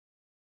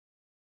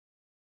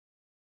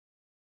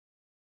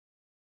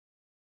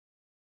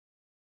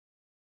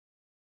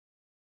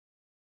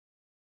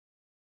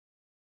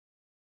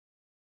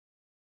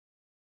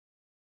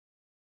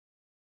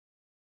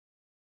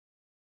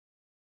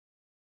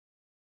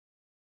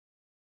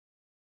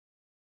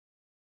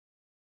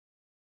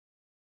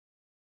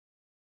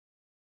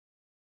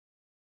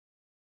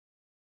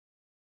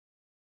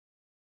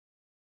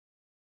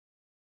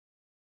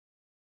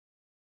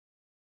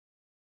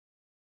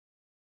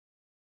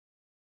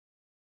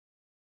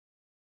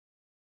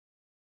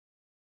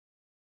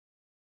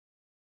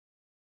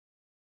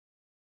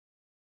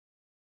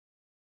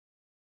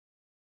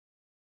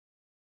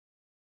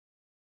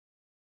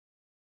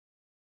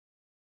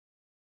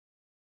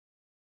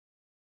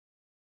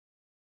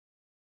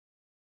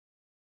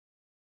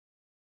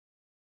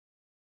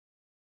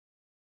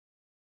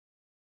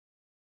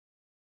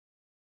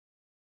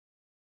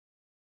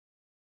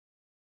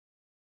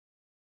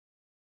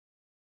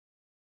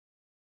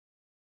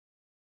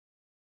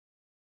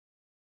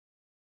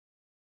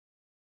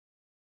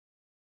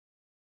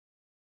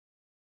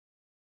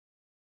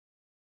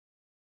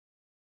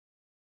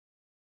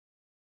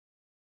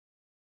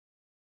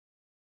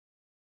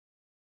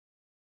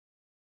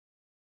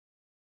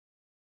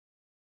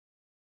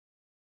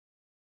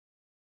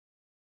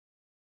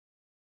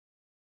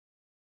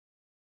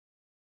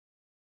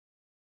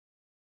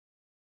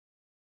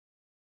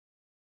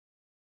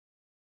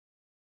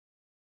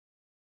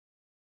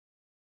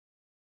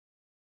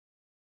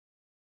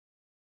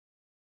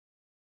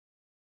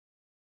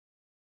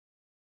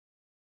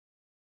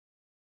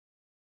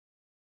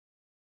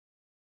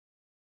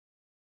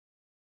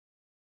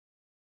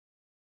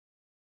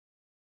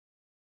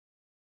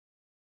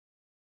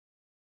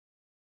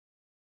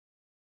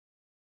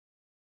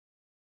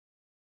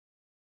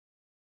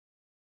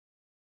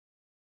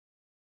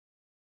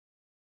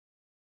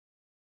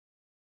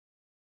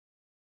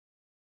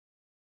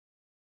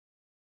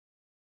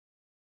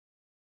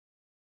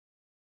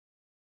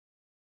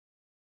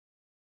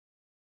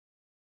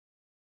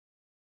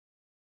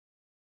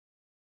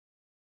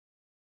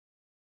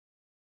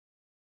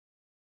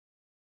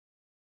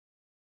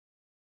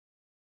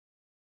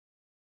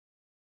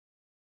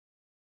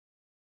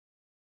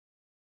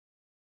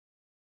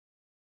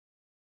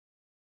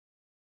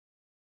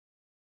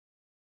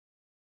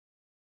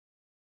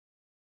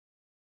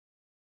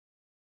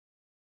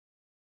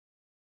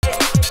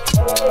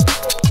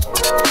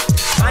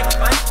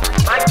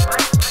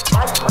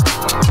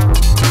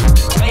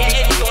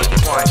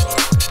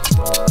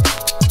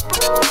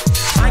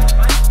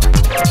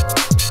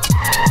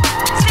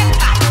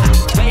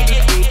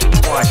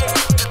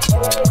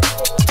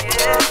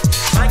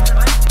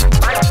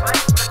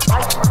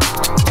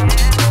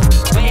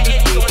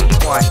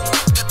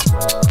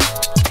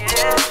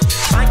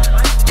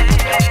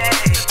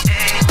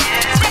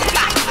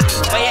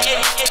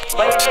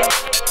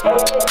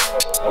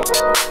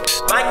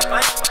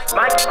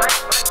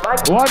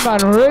 man,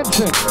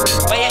 rinsing.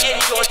 When you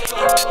head to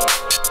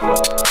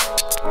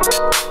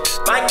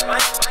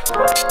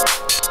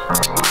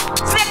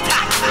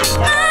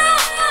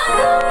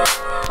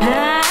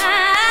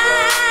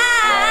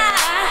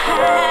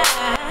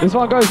This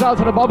one goes out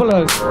to the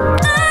bubblers.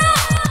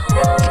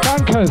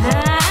 Skankers.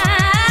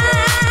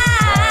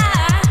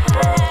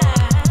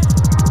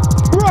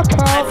 Rock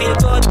out. I feel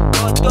good,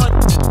 good, good.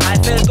 I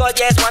feel good,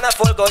 yes, wanna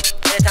feel good.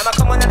 Anytime I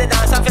come on the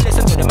dance, I feel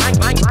listen to the mic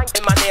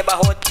in my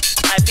neighborhood.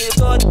 I feel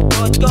good,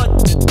 good, good.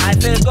 I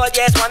feel good,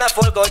 yes, wanna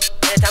feel good.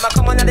 Anytime I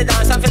come on the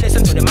dance, I feel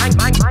listen to the mic.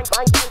 I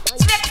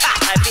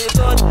feel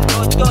good,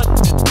 good, good.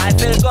 I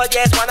feel good,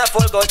 yes, wanna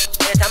feel good.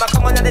 Anytime I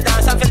come on the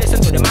dance, I feel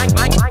listen to the mic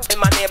in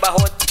my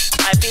neighborhood.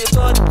 I feel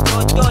good,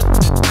 good, good.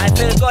 I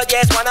feel good,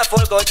 yes, wanna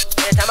feel good.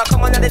 Anytime I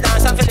come on the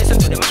dance, I feel listen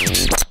to the mic.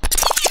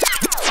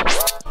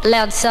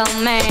 Loud soul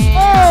man.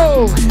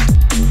 Oh!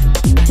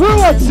 Who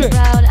wants it?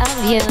 Proud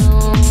of you.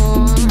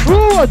 Who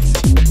wants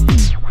it?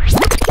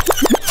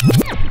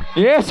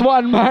 Yes,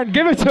 one man.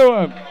 Give it to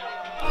him.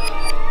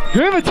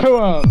 Give it to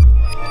him.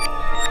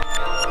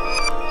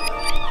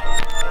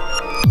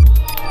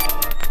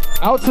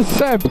 Out to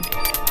Seb.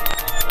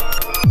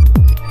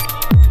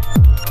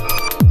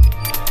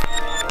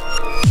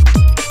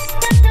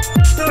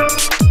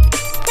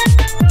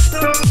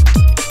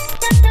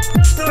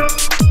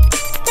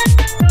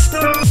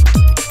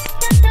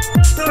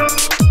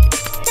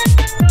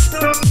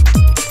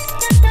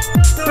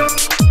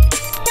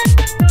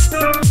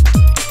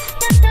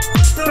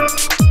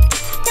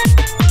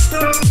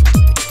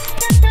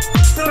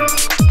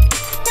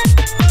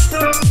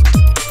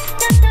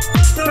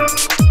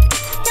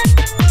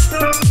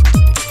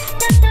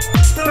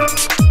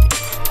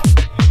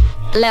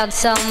 Loud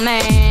soul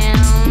man,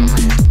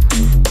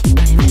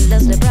 I'm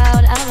endlessly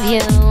proud of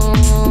you.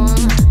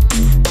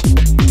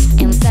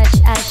 In such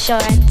a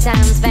short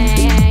time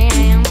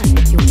span,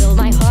 you fill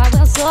my heart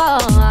with soul.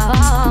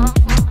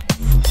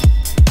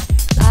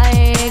 I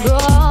grow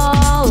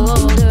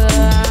older,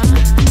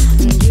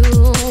 you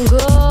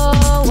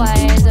grow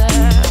wiser.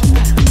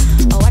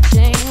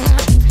 Watching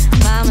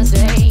my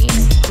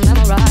mistakes,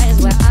 memorize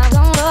where I've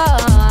gone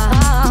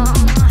wrong.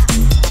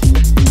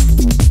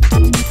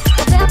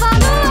 Step on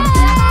the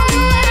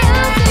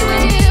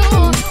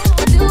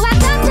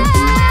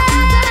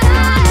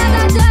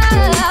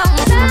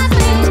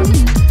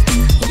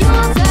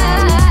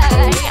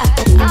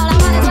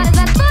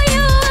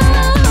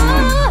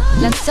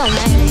so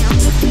many.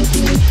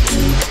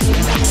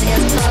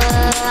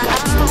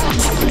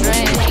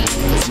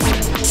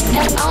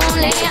 If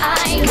only I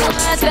could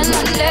spend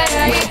the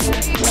day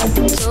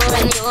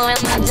touring your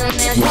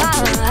imagination.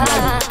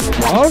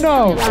 Oh no!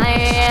 I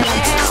am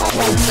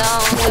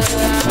longer.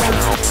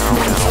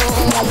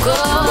 Go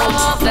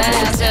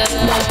faster.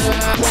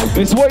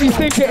 It's what you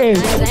think it is.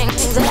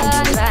 Things are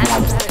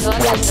right.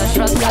 Just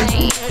trust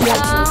me.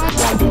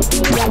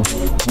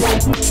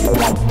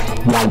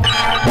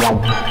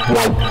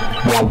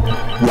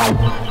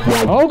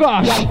 Oh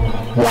gosh!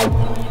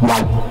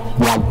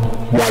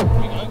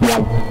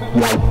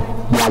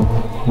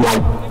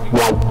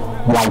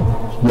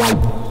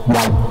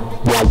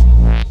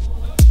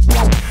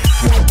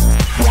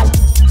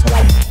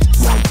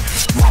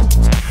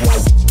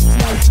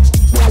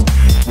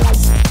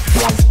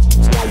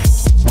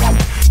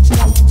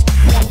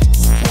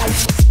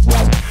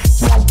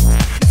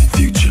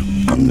 Future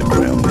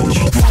underground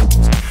nation.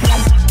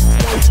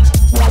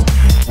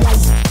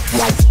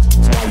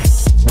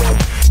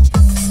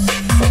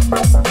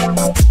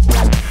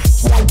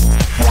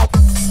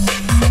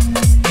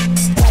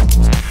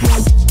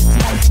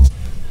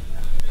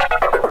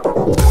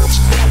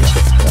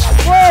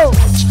 Whoa!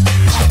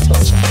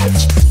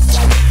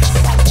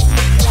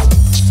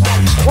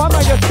 One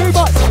man, you're too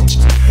much.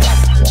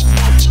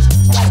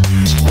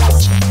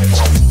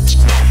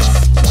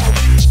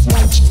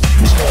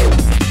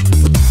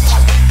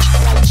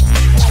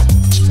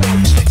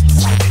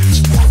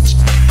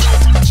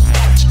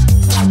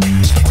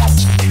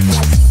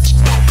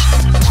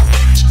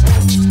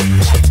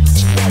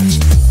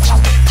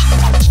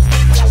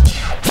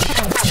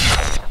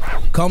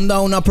 Come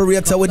down,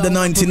 operator, with the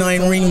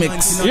 99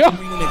 remix. Yeah.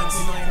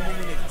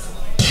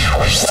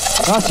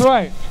 That's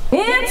right.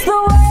 It's the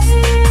way,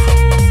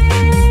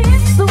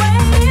 it's the way,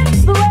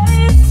 it's the way,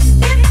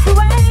 it's the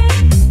way,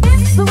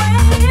 it's the way,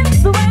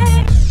 it's the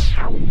way.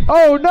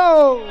 Oh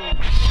no!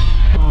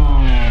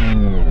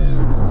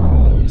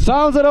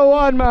 Sounds of the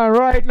one man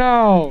right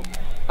now.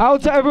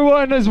 Out to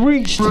everyone that's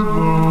reached.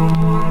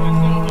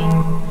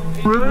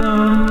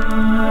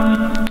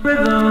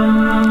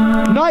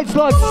 Night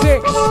Slug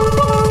 6.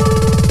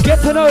 Get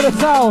to know the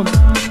sound.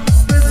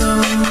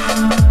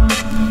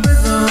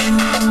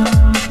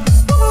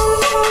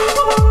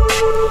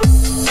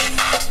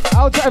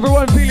 Out to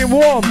everyone feeling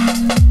warm.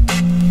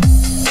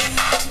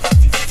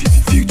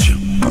 Future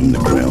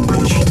underground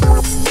nation.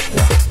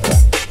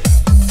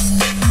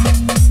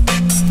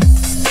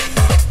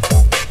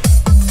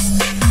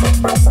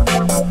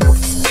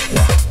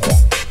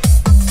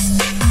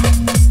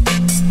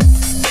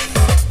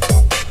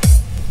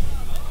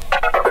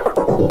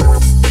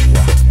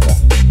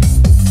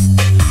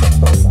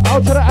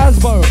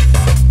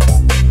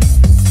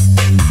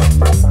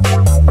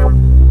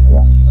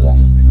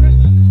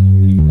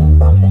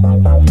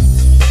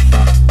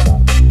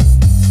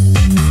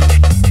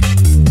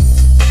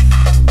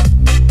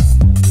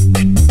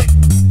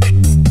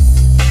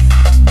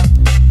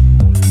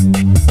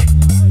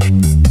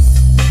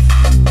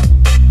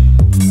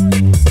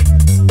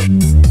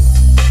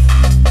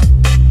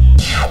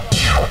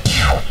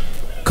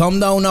 Come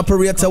down,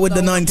 operator, with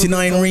the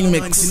 99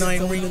 remix. It's the way,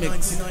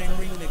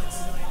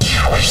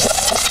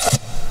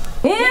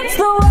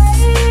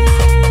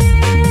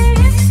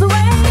 it's the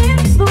way,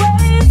 it's the way, it's the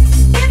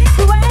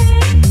way,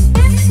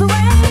 it's the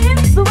way,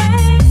 it's the way,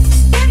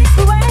 it's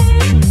the way,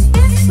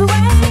 it's the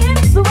way,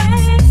 it's the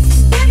way,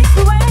 it's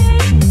the way,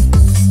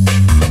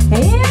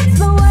 it's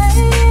the way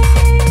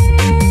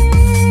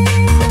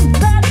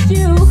that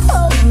you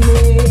hold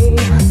me,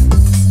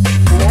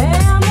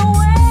 and the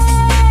way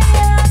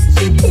that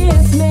you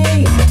kiss me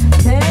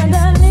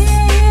tenderly.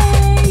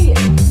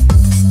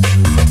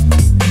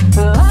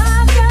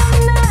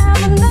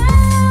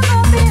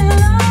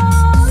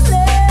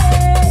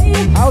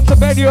 Out to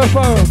bed,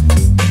 UFO.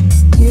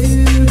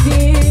 You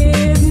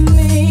give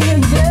me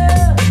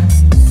just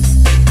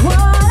what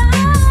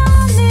I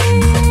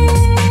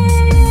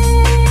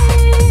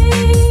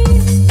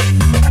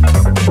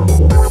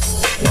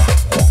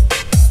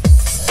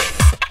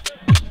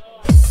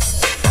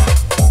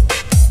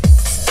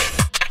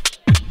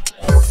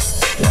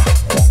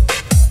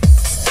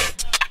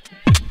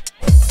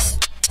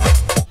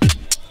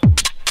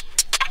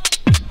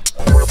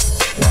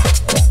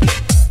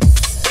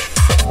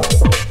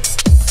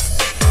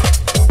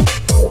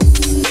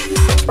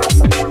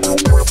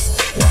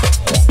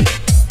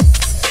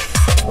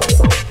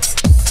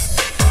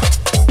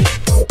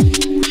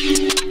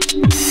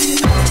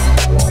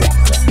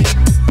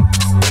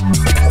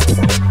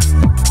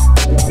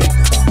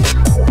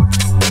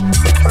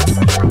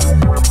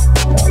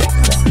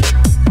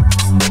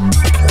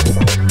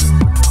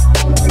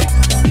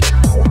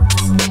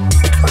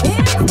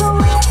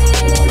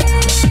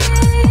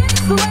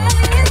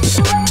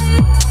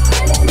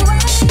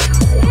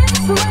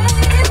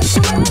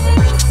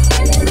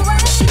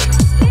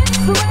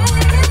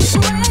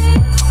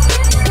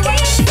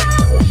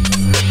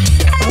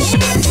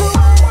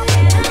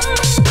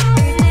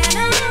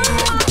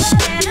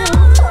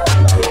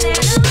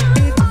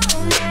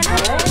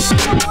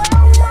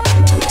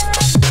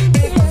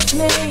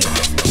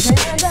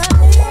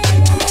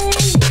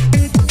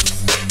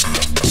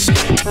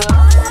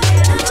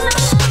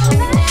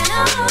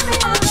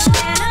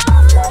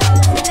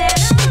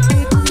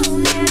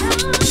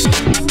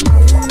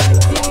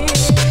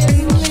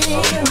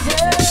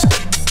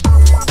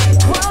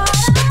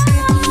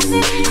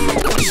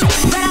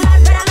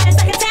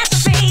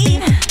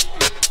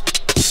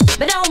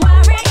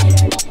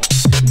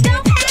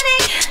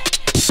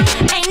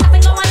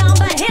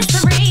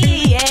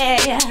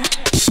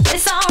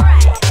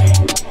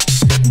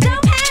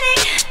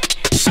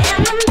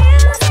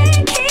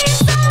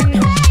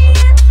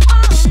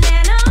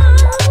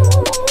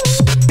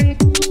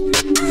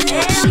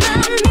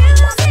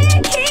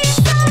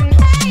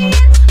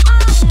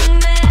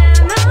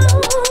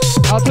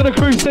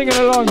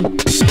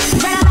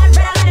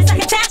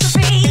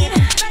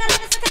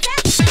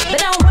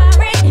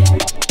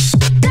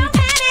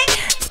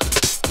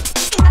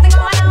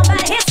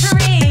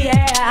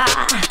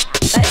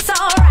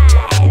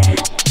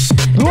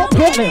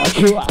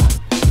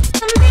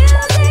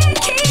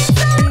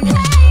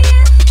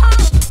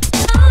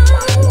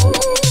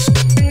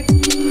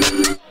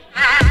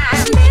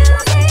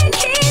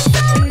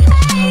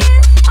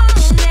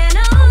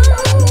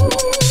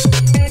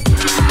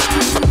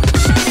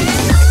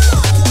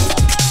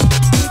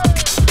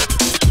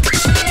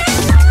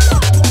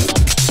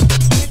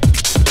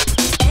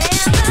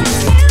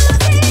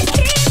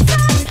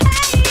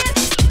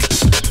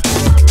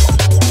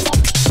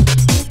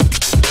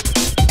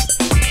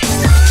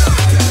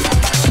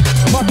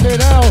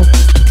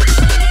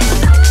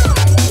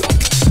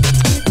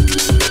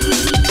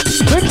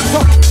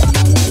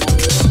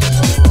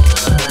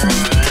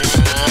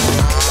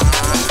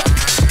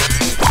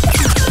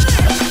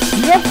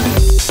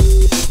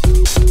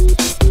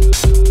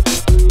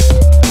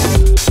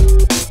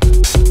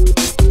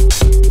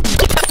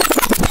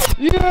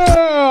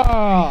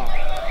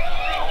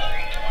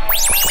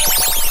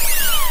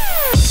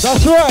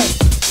That's right.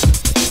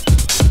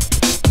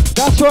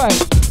 That's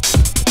right.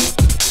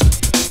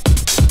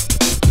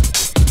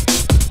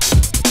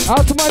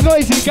 Out to my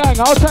noisy gang.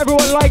 Out to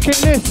everyone liking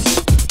this.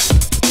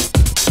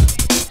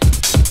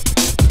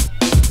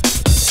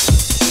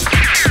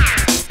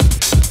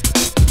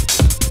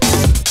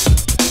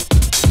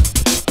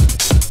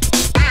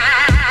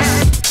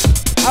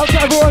 Out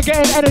to everyone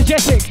getting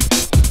energetic.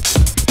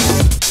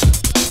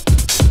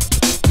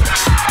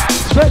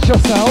 Stretch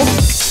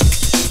yourself.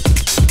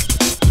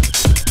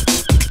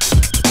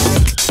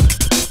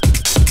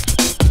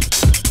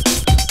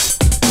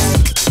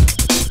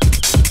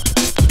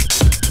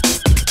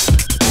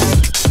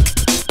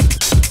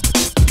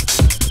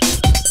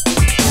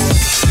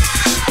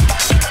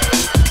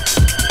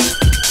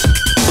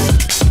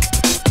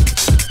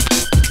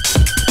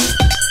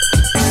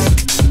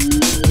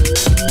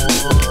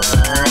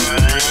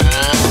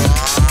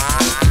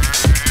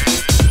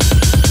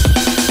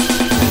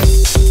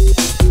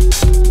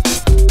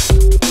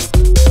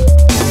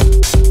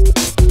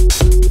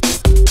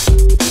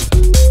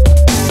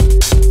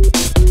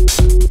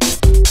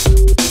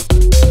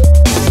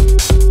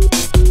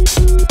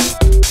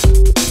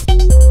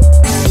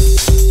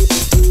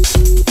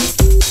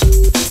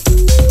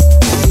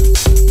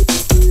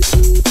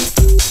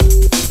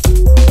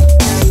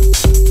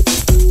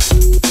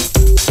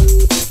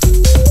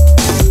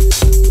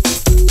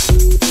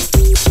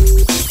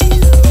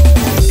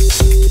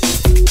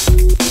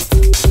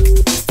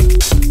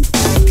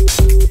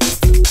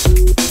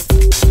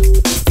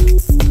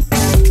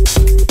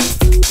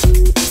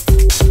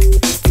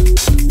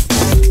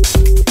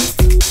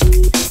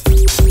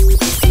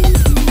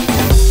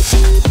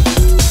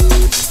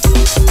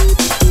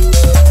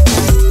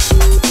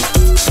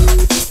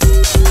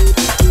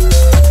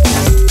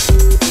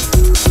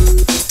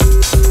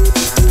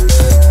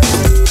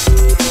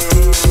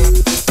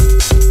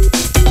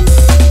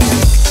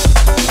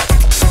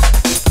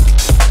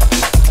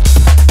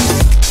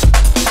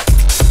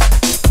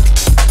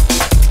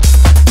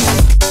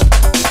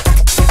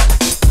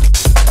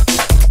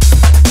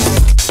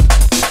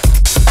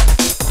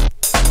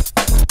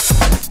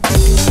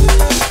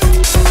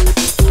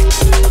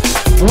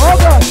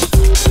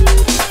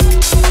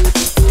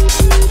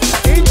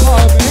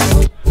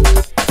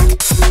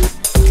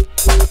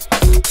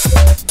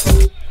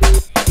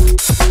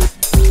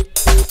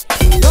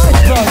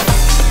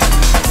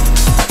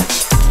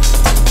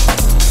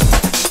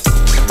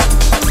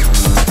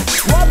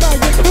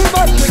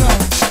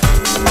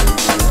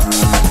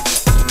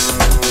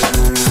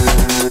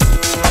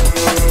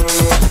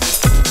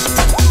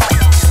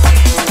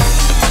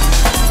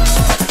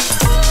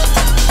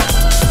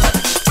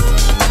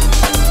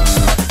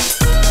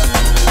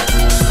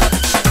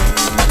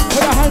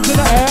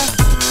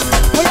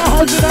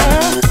 sounds in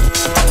the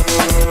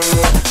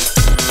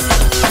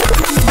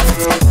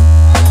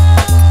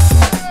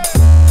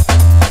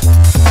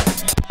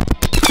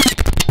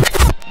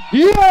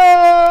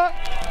Yeah!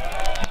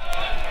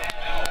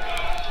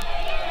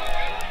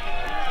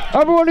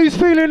 Everyone who's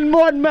feeling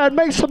one, man,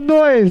 make some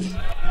noise.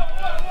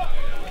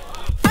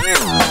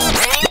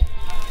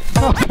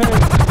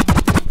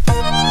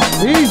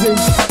 Easy.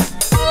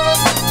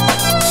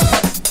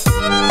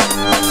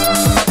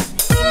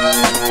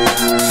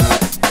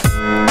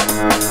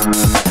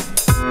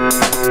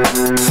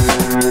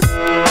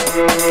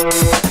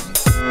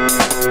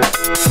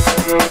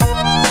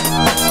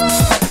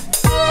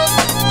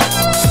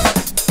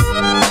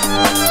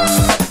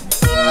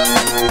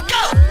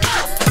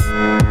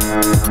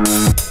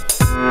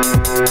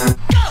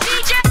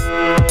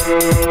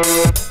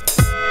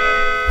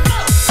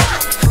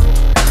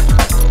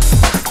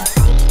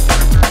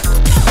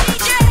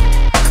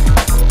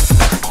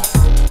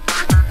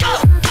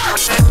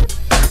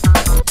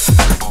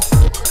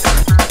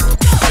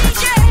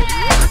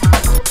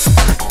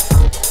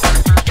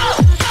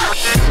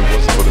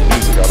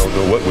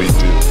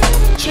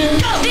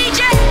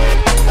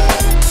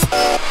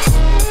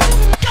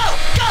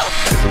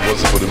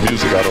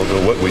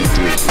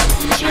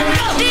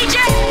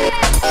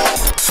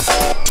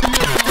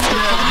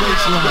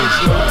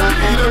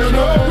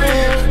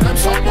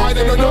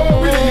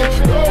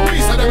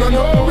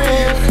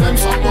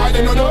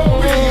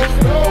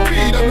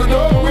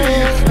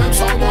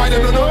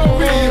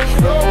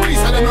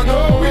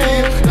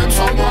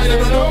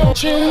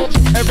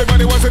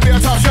 Everybody wants to be a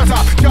top shutter,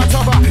 cat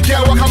topper,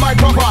 yeah, walk on my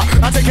proper.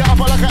 I take it up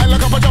like a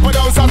look up a jumper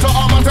down, Santa,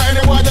 arm onto any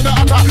word in the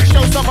utter.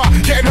 Showstopper,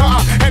 getting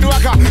hotter, head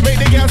whacker,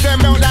 make the girls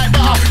them melt like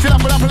butter. Till I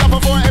pull up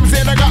before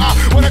MC in the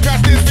gutter. When I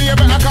catch this thing, you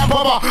better come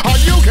bobber. How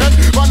you can,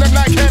 run them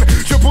like Ken,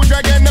 triple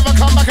dragon, never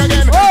come back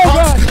again.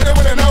 Oh, they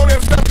wouldn't know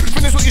this stuff.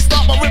 Finish what you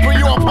start by ripping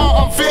you apart,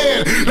 I'm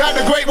fearing like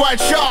the great white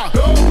shark.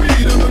 No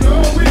weed,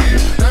 no weed,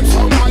 them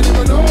so wide,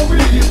 no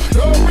weed,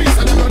 no weed,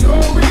 so them no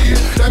weed,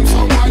 them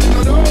so wide,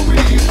 no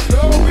weed,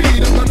 no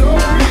weed, no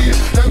weed,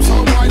 them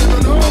so wide,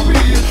 no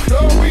weed, no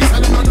weed, so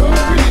them no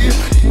weed.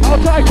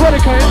 Outside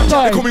Qualica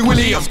inside. They call me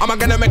William, I'm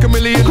gonna make a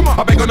million. Come on,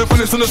 I beg on the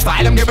fullest on the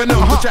style, I'm giving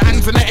up. Put your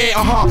hands in the air,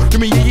 give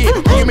me a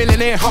year, be a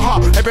millionaire,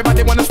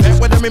 Everybody wanna step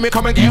with them in me,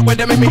 come and get with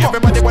them in me.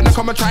 Everybody wanna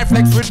come and try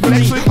flex with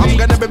me. I'm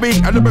gonna be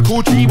me, a little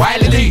cool G,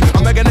 wildly.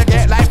 I'm not gonna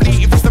get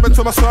lively. If you step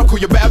into my circle,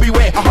 you better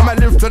beware. I'ma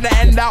live to the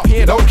end out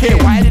here, don't care.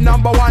 Wiley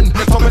number one,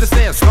 top of the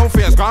stairs, no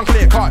fears, gone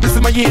clear. Cut, this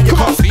is my year, you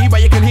can't see,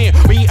 but you can hear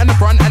me in the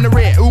front and the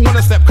rear. Who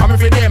wanna step? Come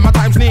if you're there, my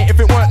time's near. If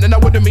it weren't, then I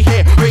wouldn't be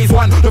here. Phase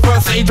one, the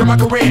first stage of my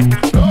career.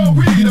 No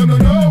weed,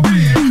 no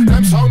weed,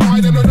 them so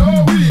wide, no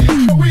weed,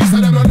 no weed, so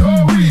them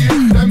no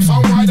weed, them so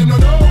wide, no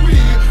weed,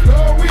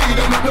 no weed,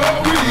 no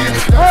weed,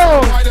 them so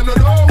wide, no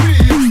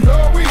weed, no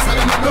weed, so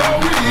them no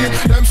weed,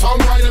 them so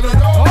wide, no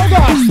weed,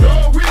 no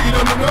weed,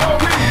 no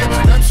weed,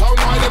 them so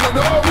wide,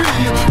 no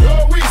weed, no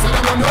weed, so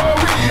them no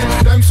weed,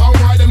 them so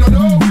wide, no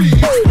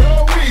weed, no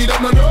weed,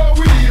 no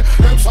weed,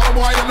 them so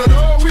wide, no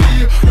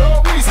weed, no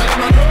weed, so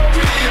them no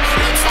weed,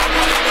 them so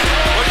wide,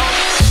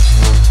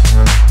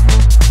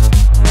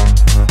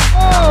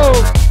 Oh!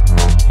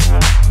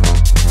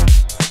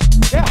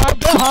 Get hot,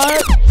 get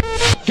hot.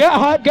 Get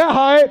hot, get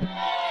hot.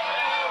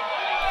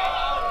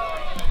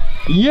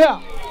 Yeah.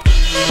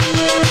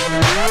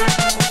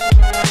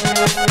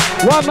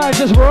 One man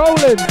just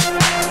rolling.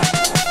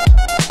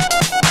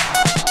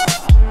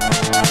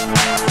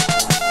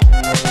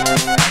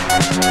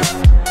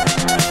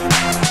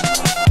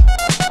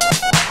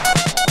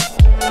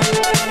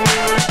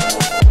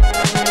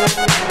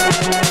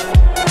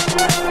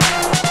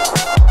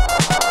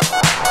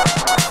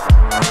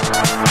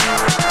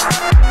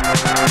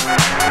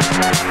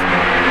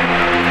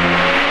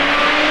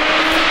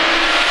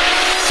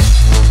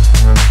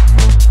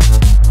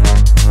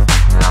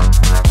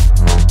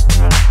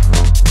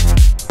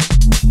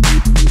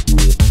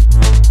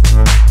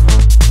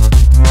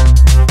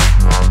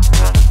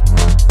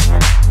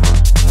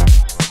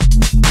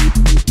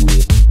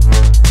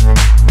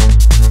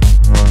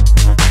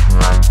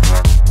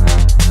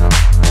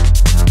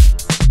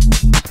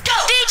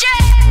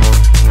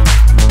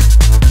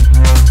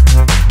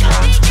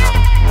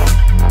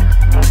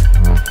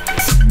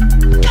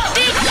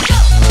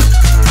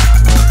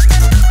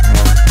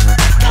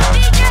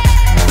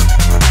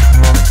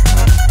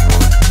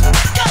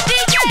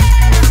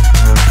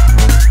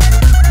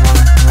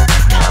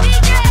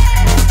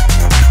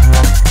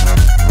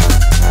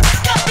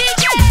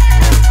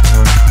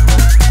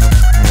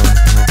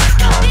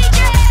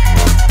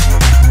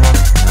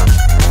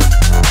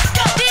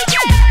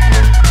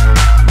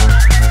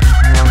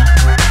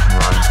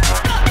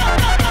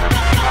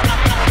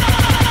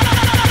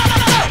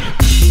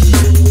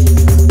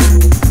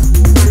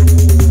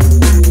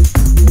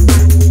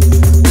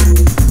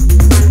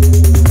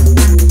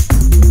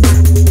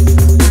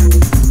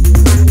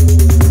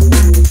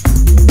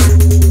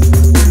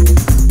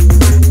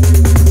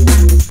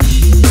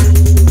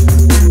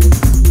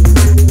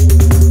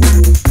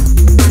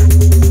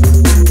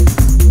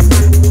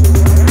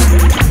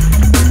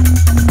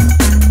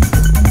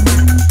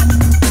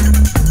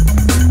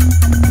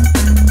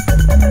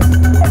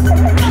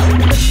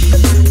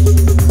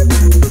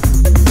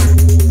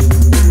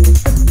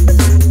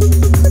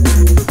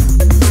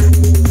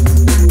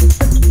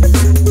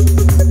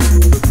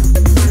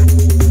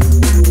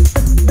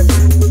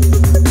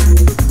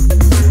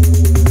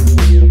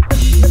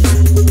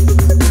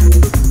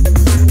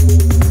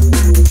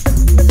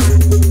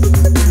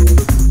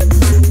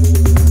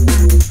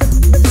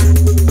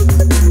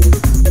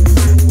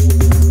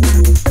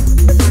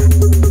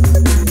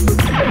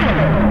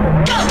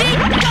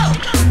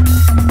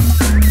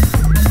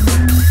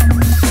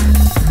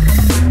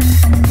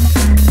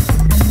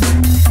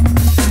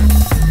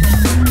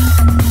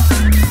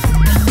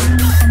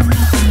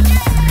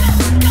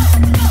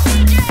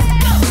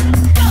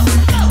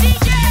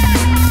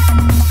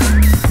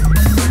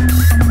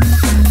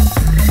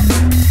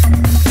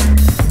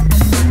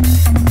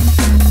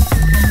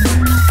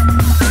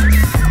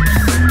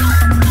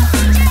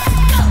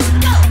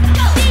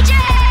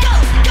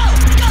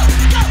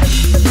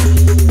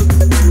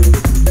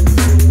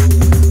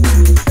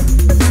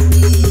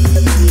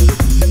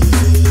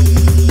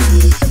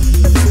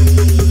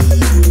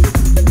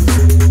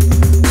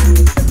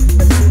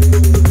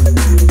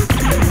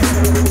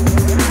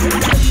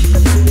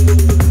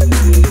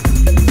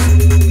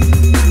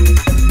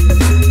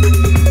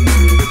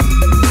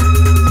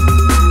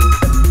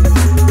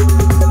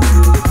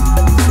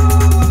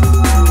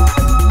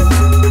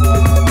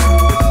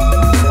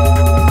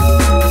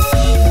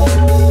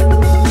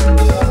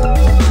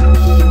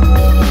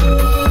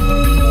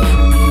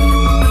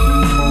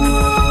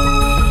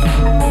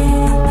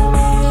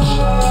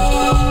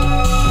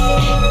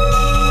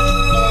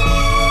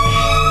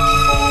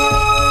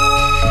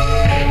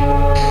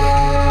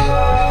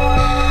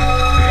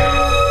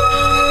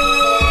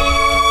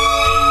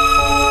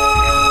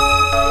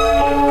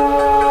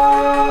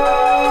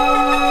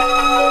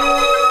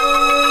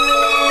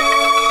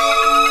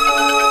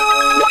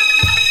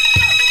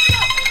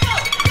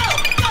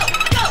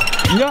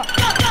 Yeah.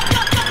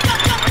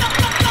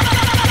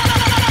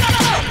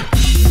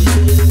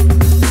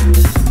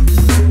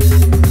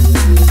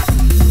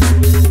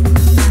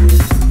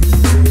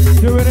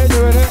 Doing it,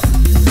 doing it.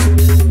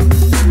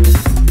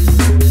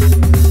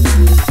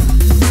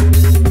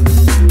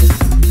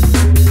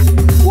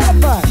 What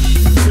back?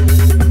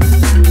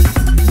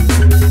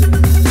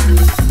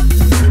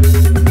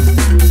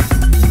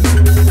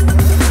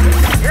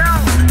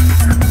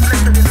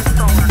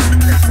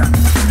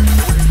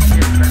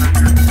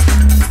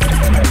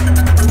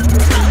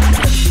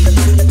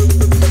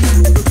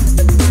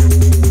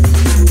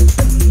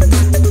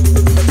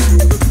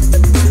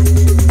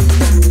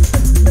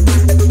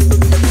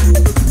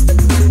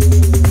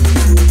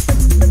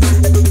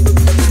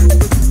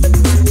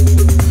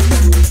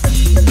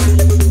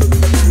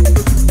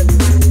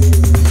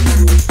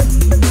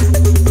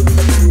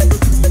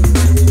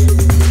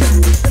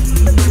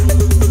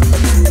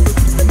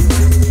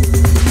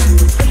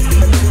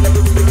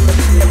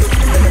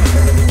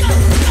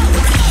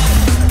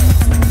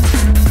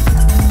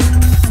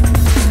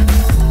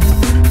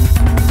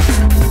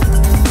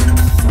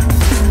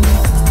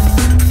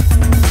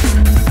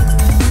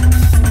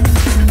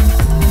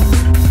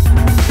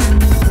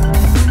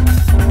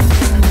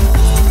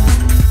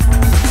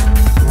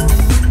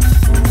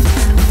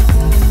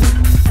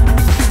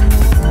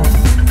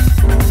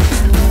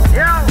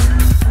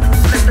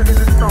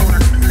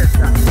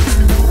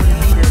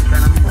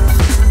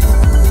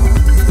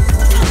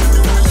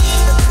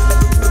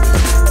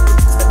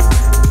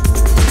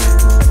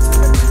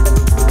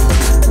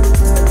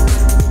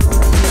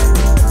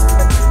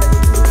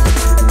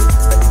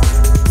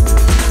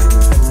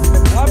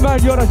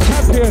 You're a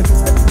champion.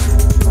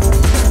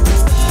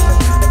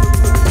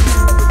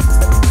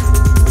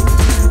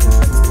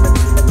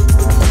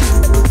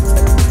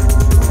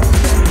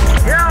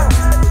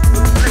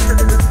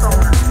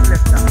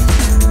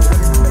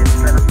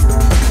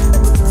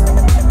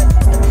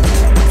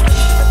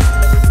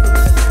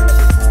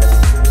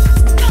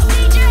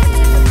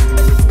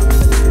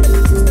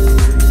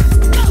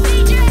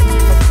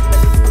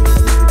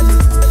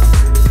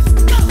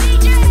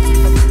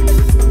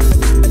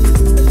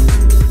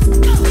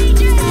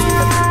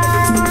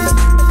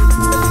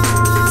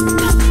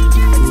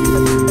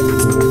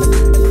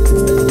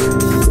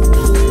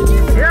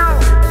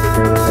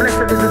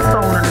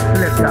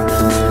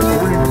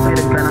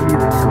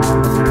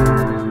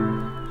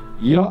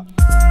 Yeah.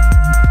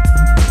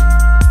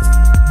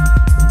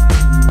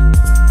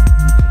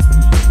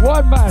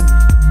 One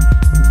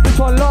man. This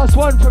one, last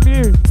one from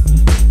you.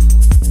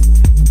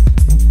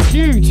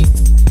 Huge.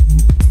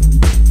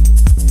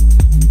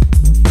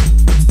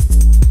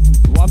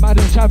 One man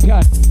and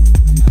champion.